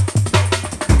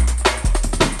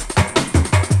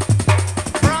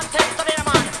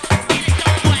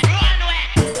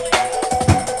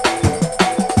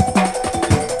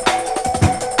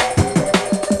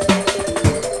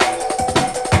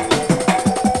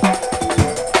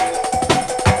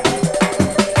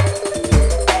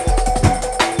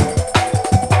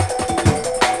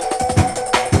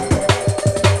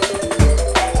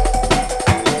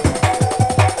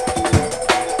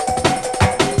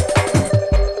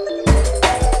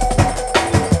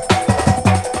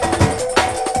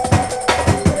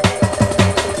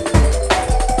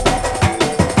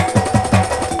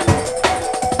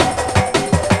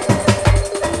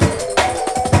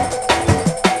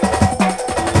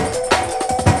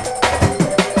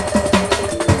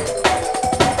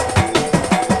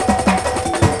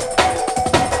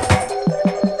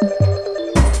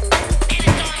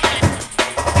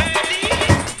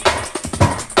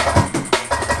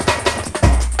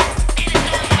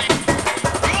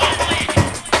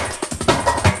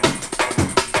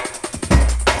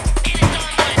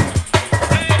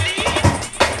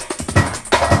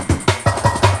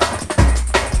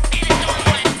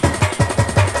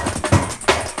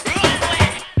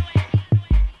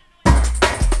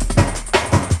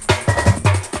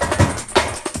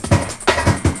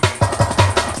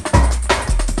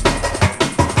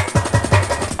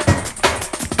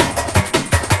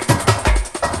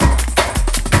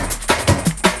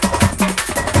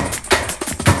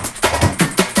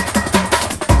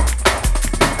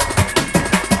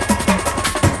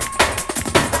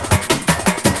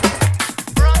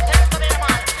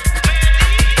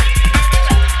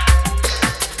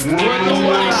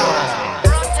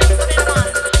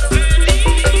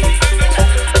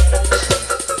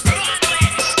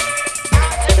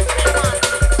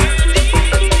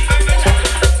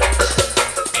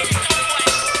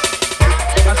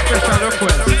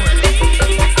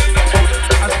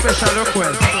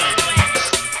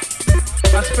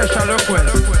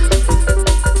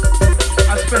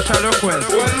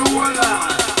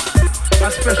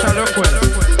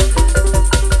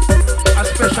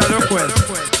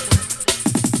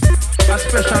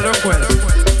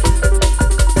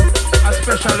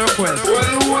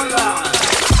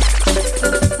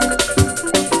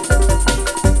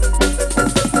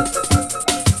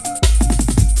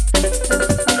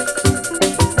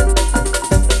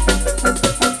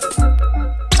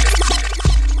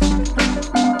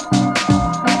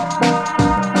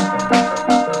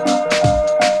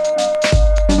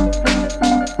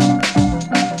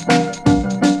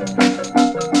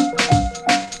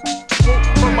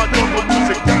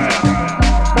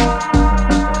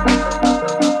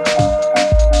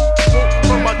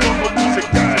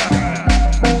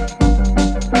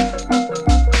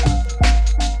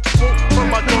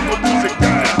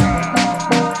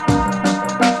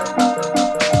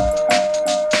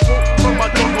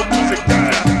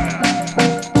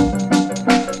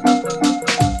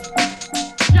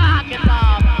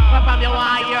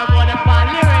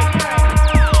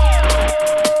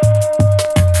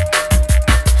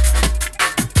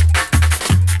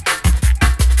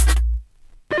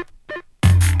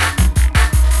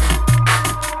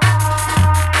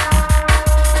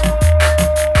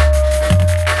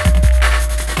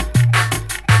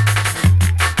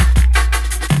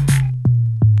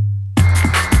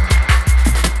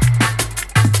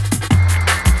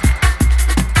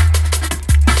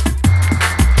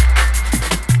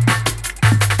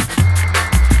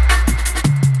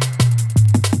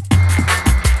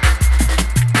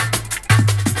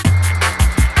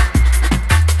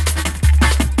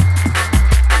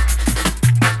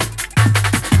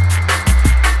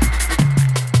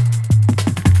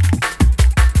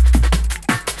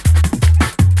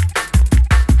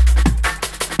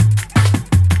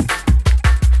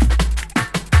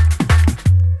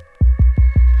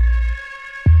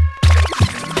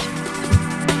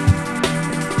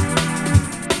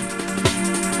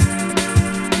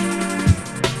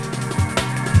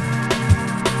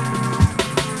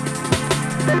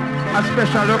 a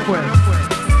special request.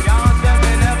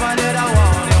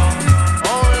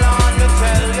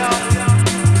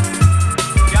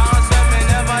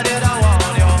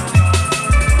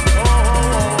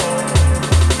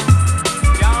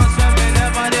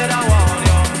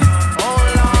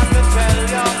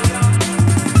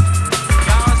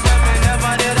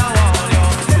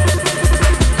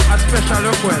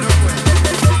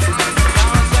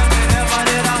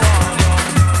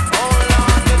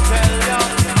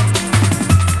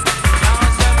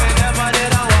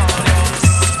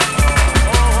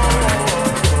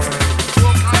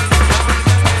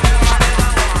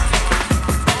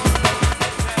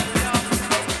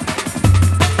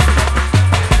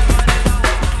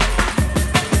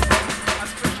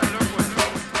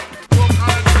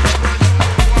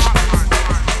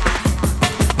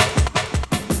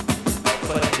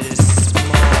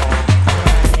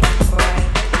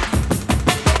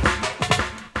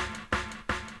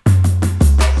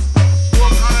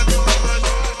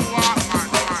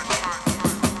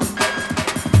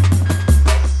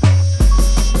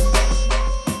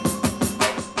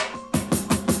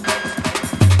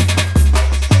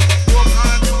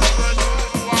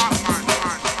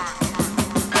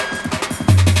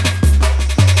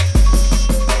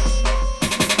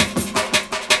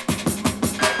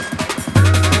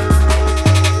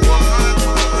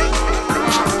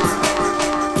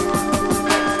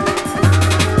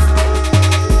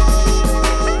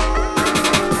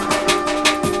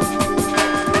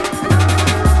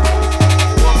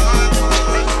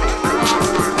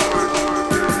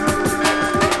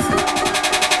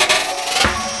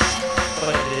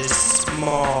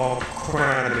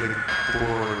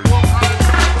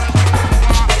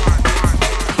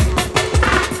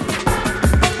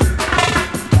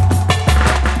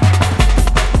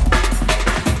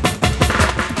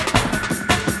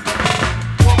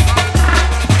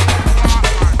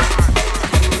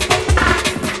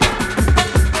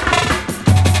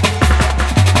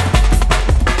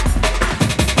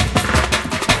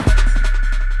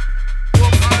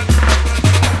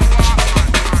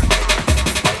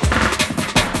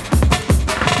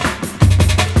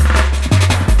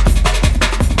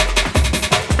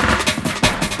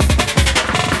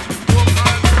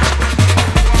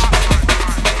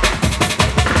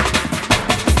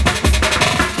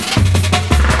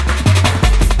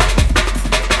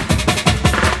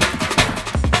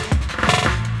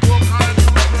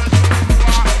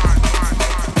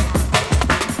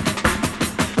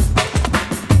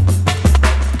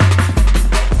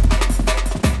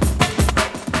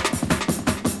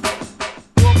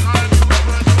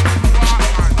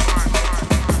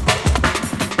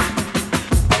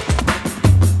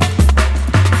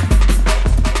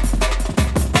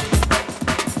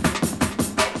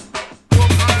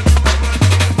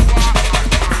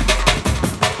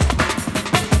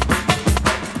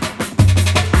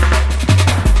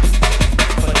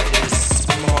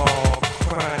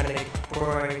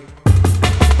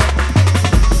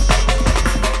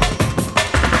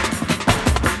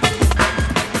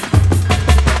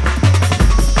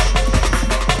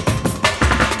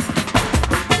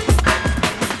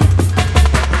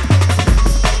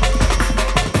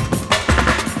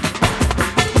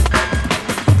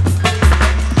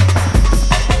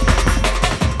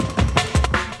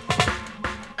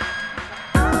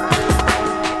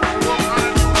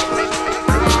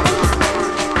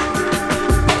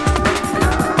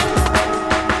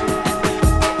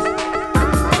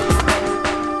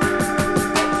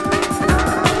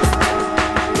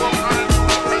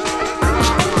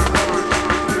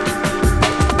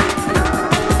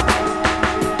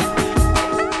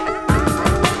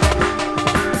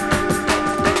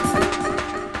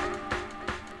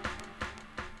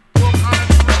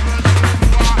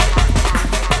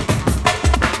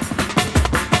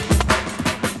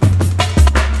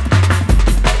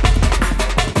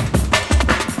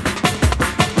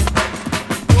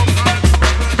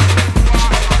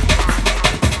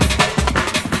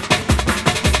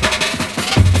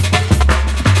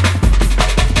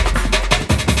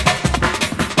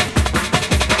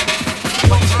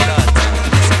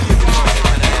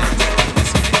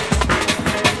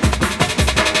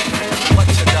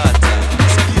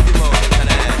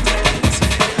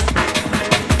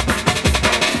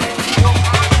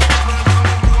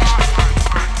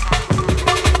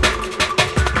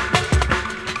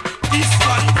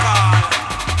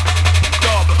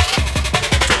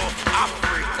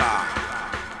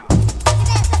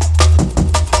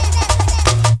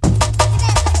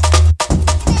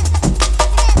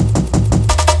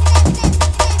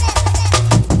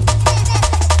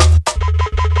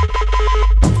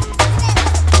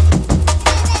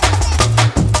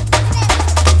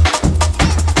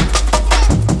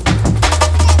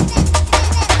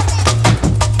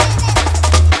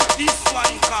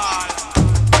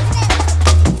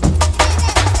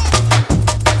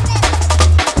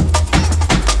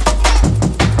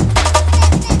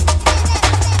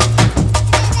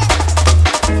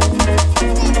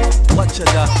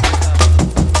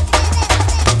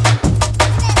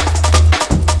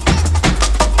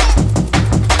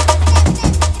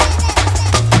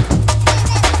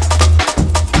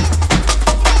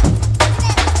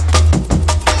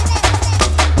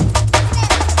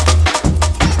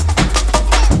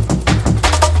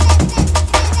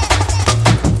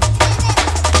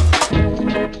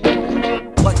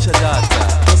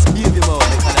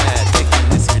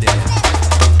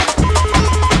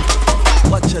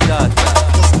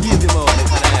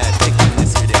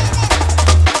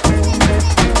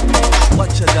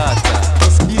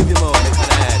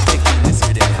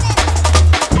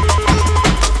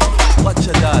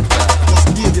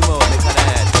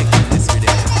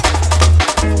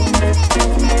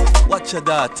 Watch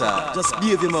your daughter. Just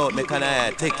behave him out, make an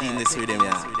eye take in this rhythm,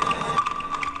 yeah.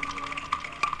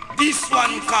 This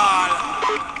one called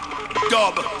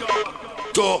Dub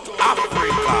to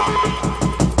Africa.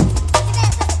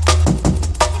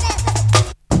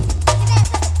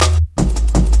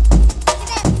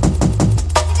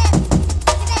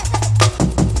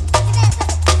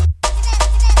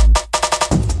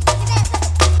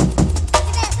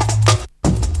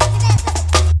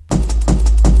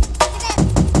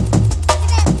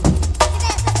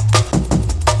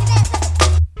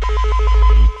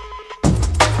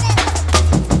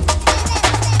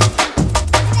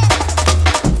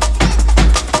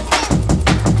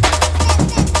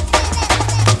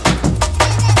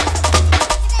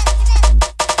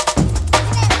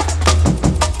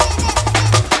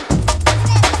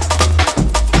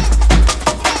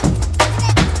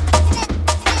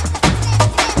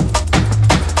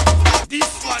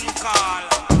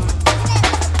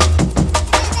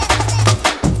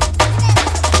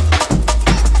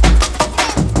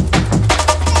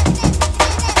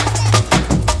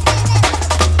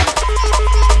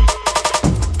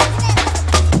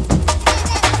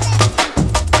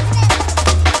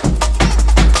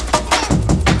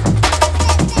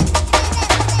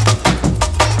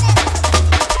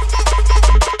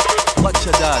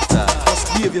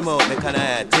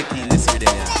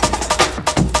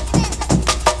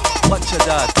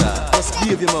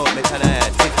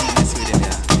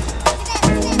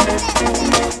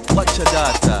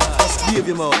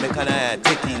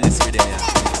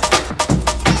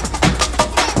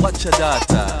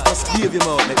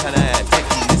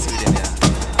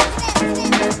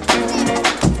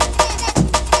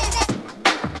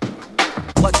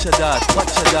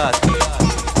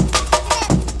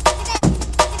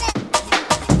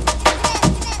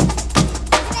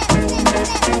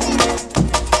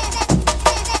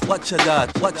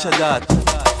 Watch your dot.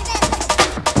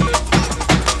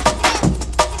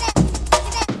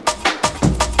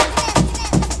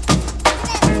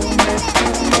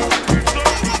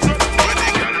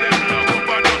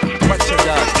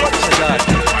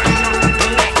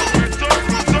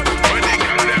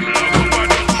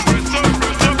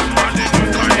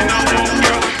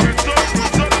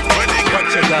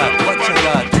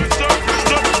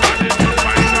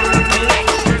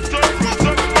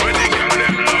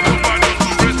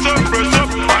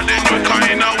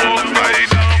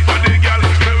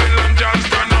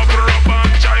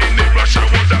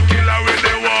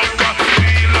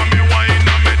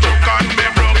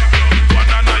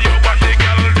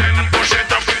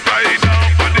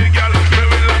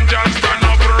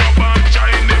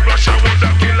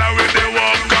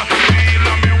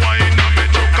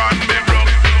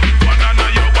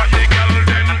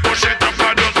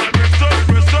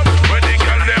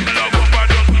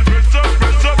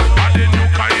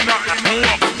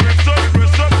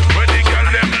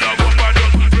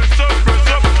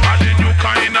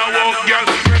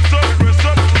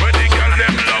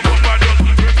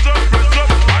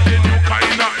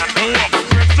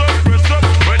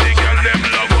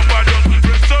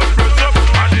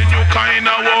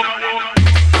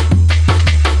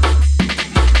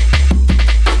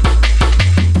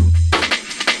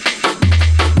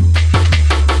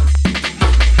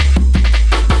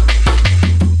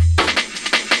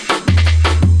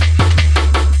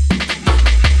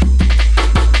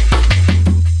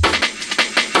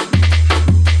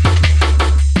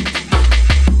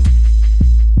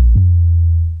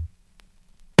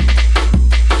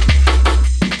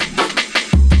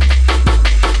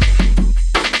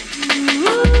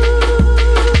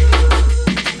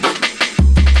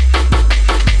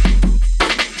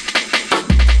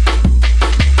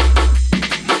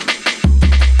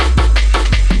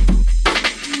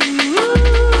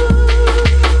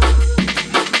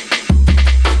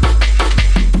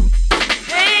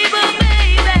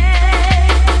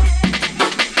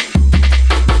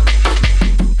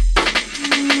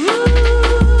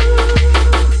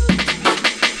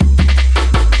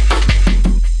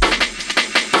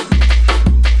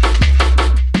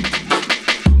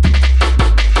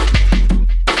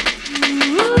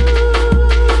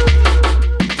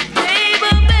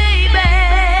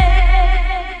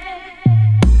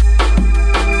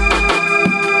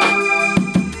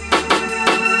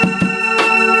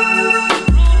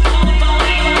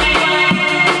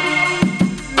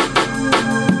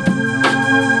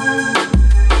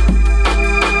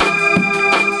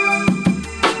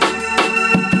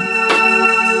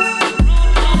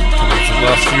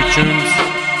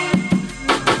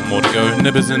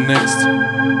 Nibbers in next.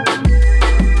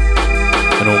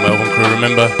 And all Melbourne crew,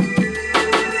 remember,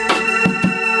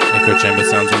 Echo Chamber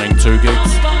Sounds running 2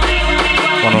 gigs.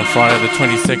 one on Friday the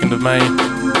 22nd of May,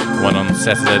 one on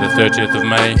Saturday the 30th of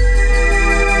May.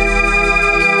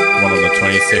 One on the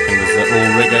 22nd is the All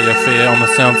Reggae Affair on the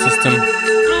sound system,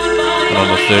 and on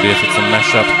the 30th it's a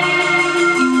mashup,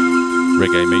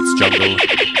 Reggae meets Jungle.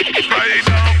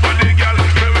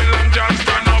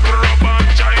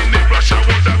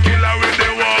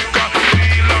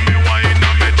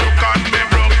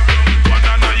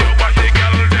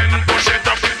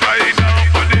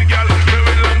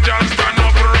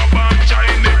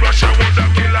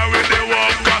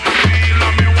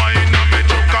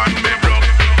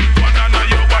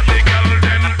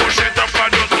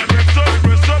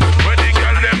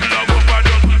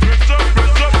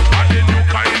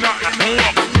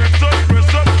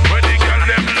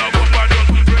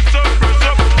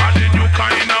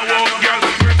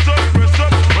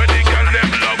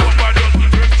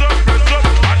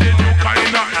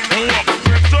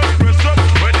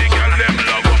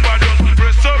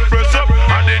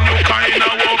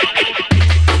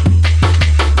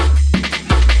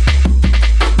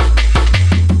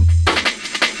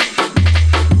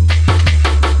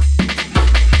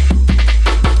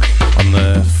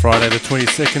 Friday the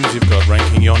 22nd, you've got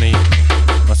Ranking Yoni,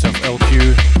 myself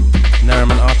LQ,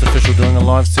 Nariman Artificial doing a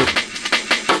live set,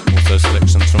 also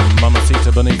selections from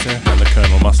Mamacita Bonita and the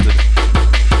Colonel Mustard.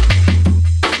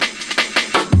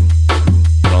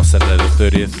 And on Saturday the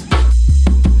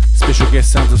 30th, special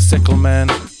guest sounds of Seckle Man,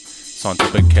 signed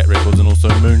to Big Cat Records, and also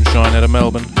Moonshine out of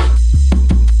Melbourne.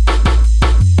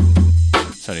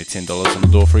 It's only $10 on the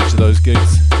door for each of those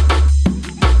gigs.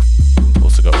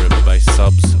 Also got Rebel Bass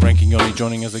subs, Ranking Yoni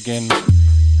joining us again,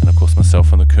 and of course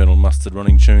myself and the Colonel Mustard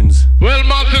running tunes. Well,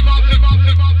 Martin.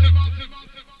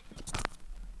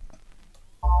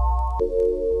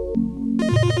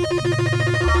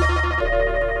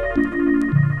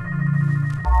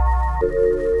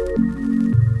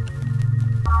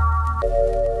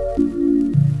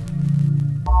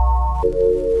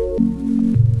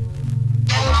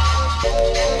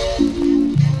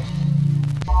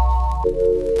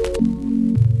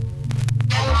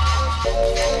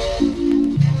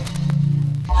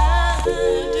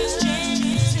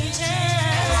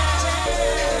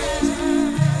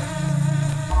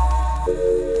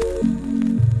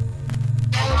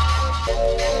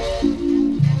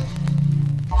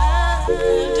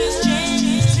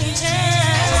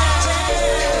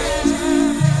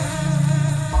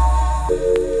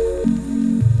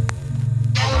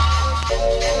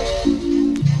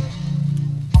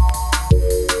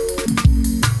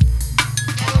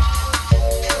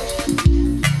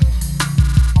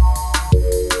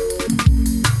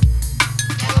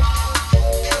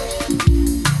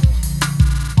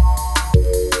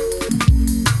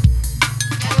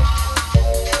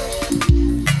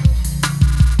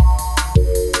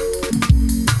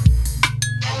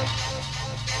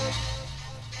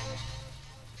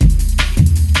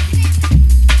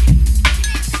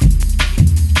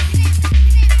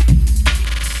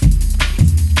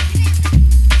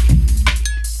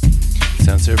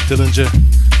 Dillinger,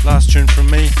 last tune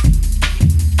from me.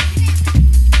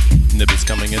 Nib is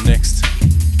coming in next,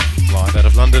 live out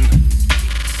of London.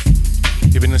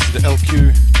 You've been listening to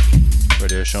LQ,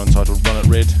 radio show entitled Run It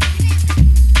Red.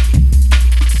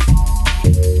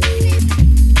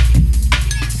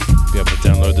 Be able to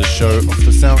download this show off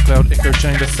the SoundCloud Echo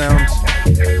Chamber Sound.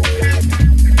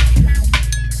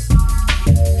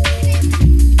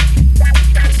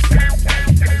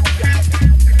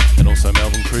 Also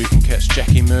Melbourne crew can catch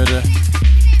Jackie Murder,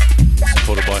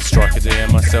 supported by Striker D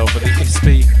and myself at the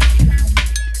SP.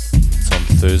 It's on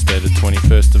Thursday the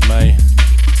 21st of May.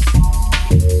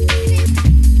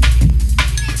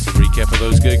 Just a recap of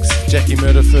those gigs. Jackie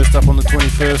Murder first up on the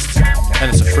 21st,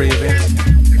 and it's a free event.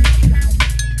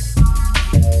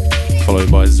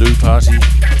 Followed by Zoo Party,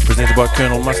 presented by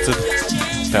Colonel Mustard,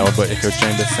 powered by Echo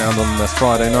Chamber Sound on the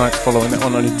Friday night. Following that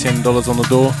one, only $10 on the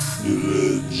door.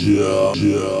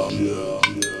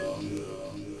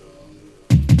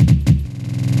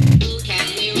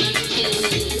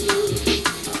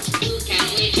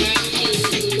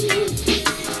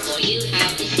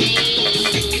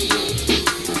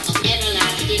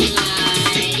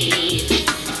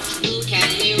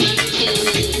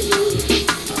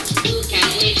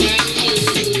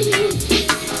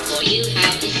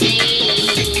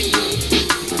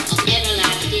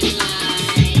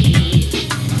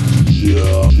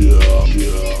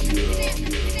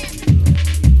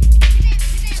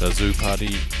 Zoo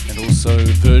Party, and also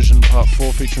Version Part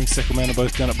 4 featuring Seckleman are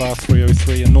both down at Bar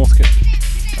 303 in Northcote.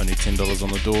 Only $10 on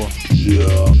the door.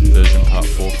 Version Part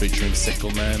 4 featuring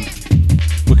Seckleman.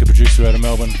 Wicked producer out of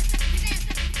Melbourne.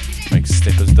 Makes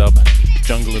steppers dub.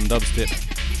 jungle and dubstep.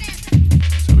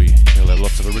 So he'll have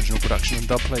lots of original production and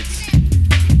dub plates.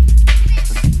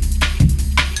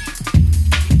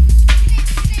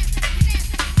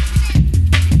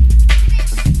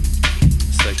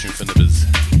 Stay tuned for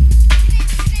Nibbers.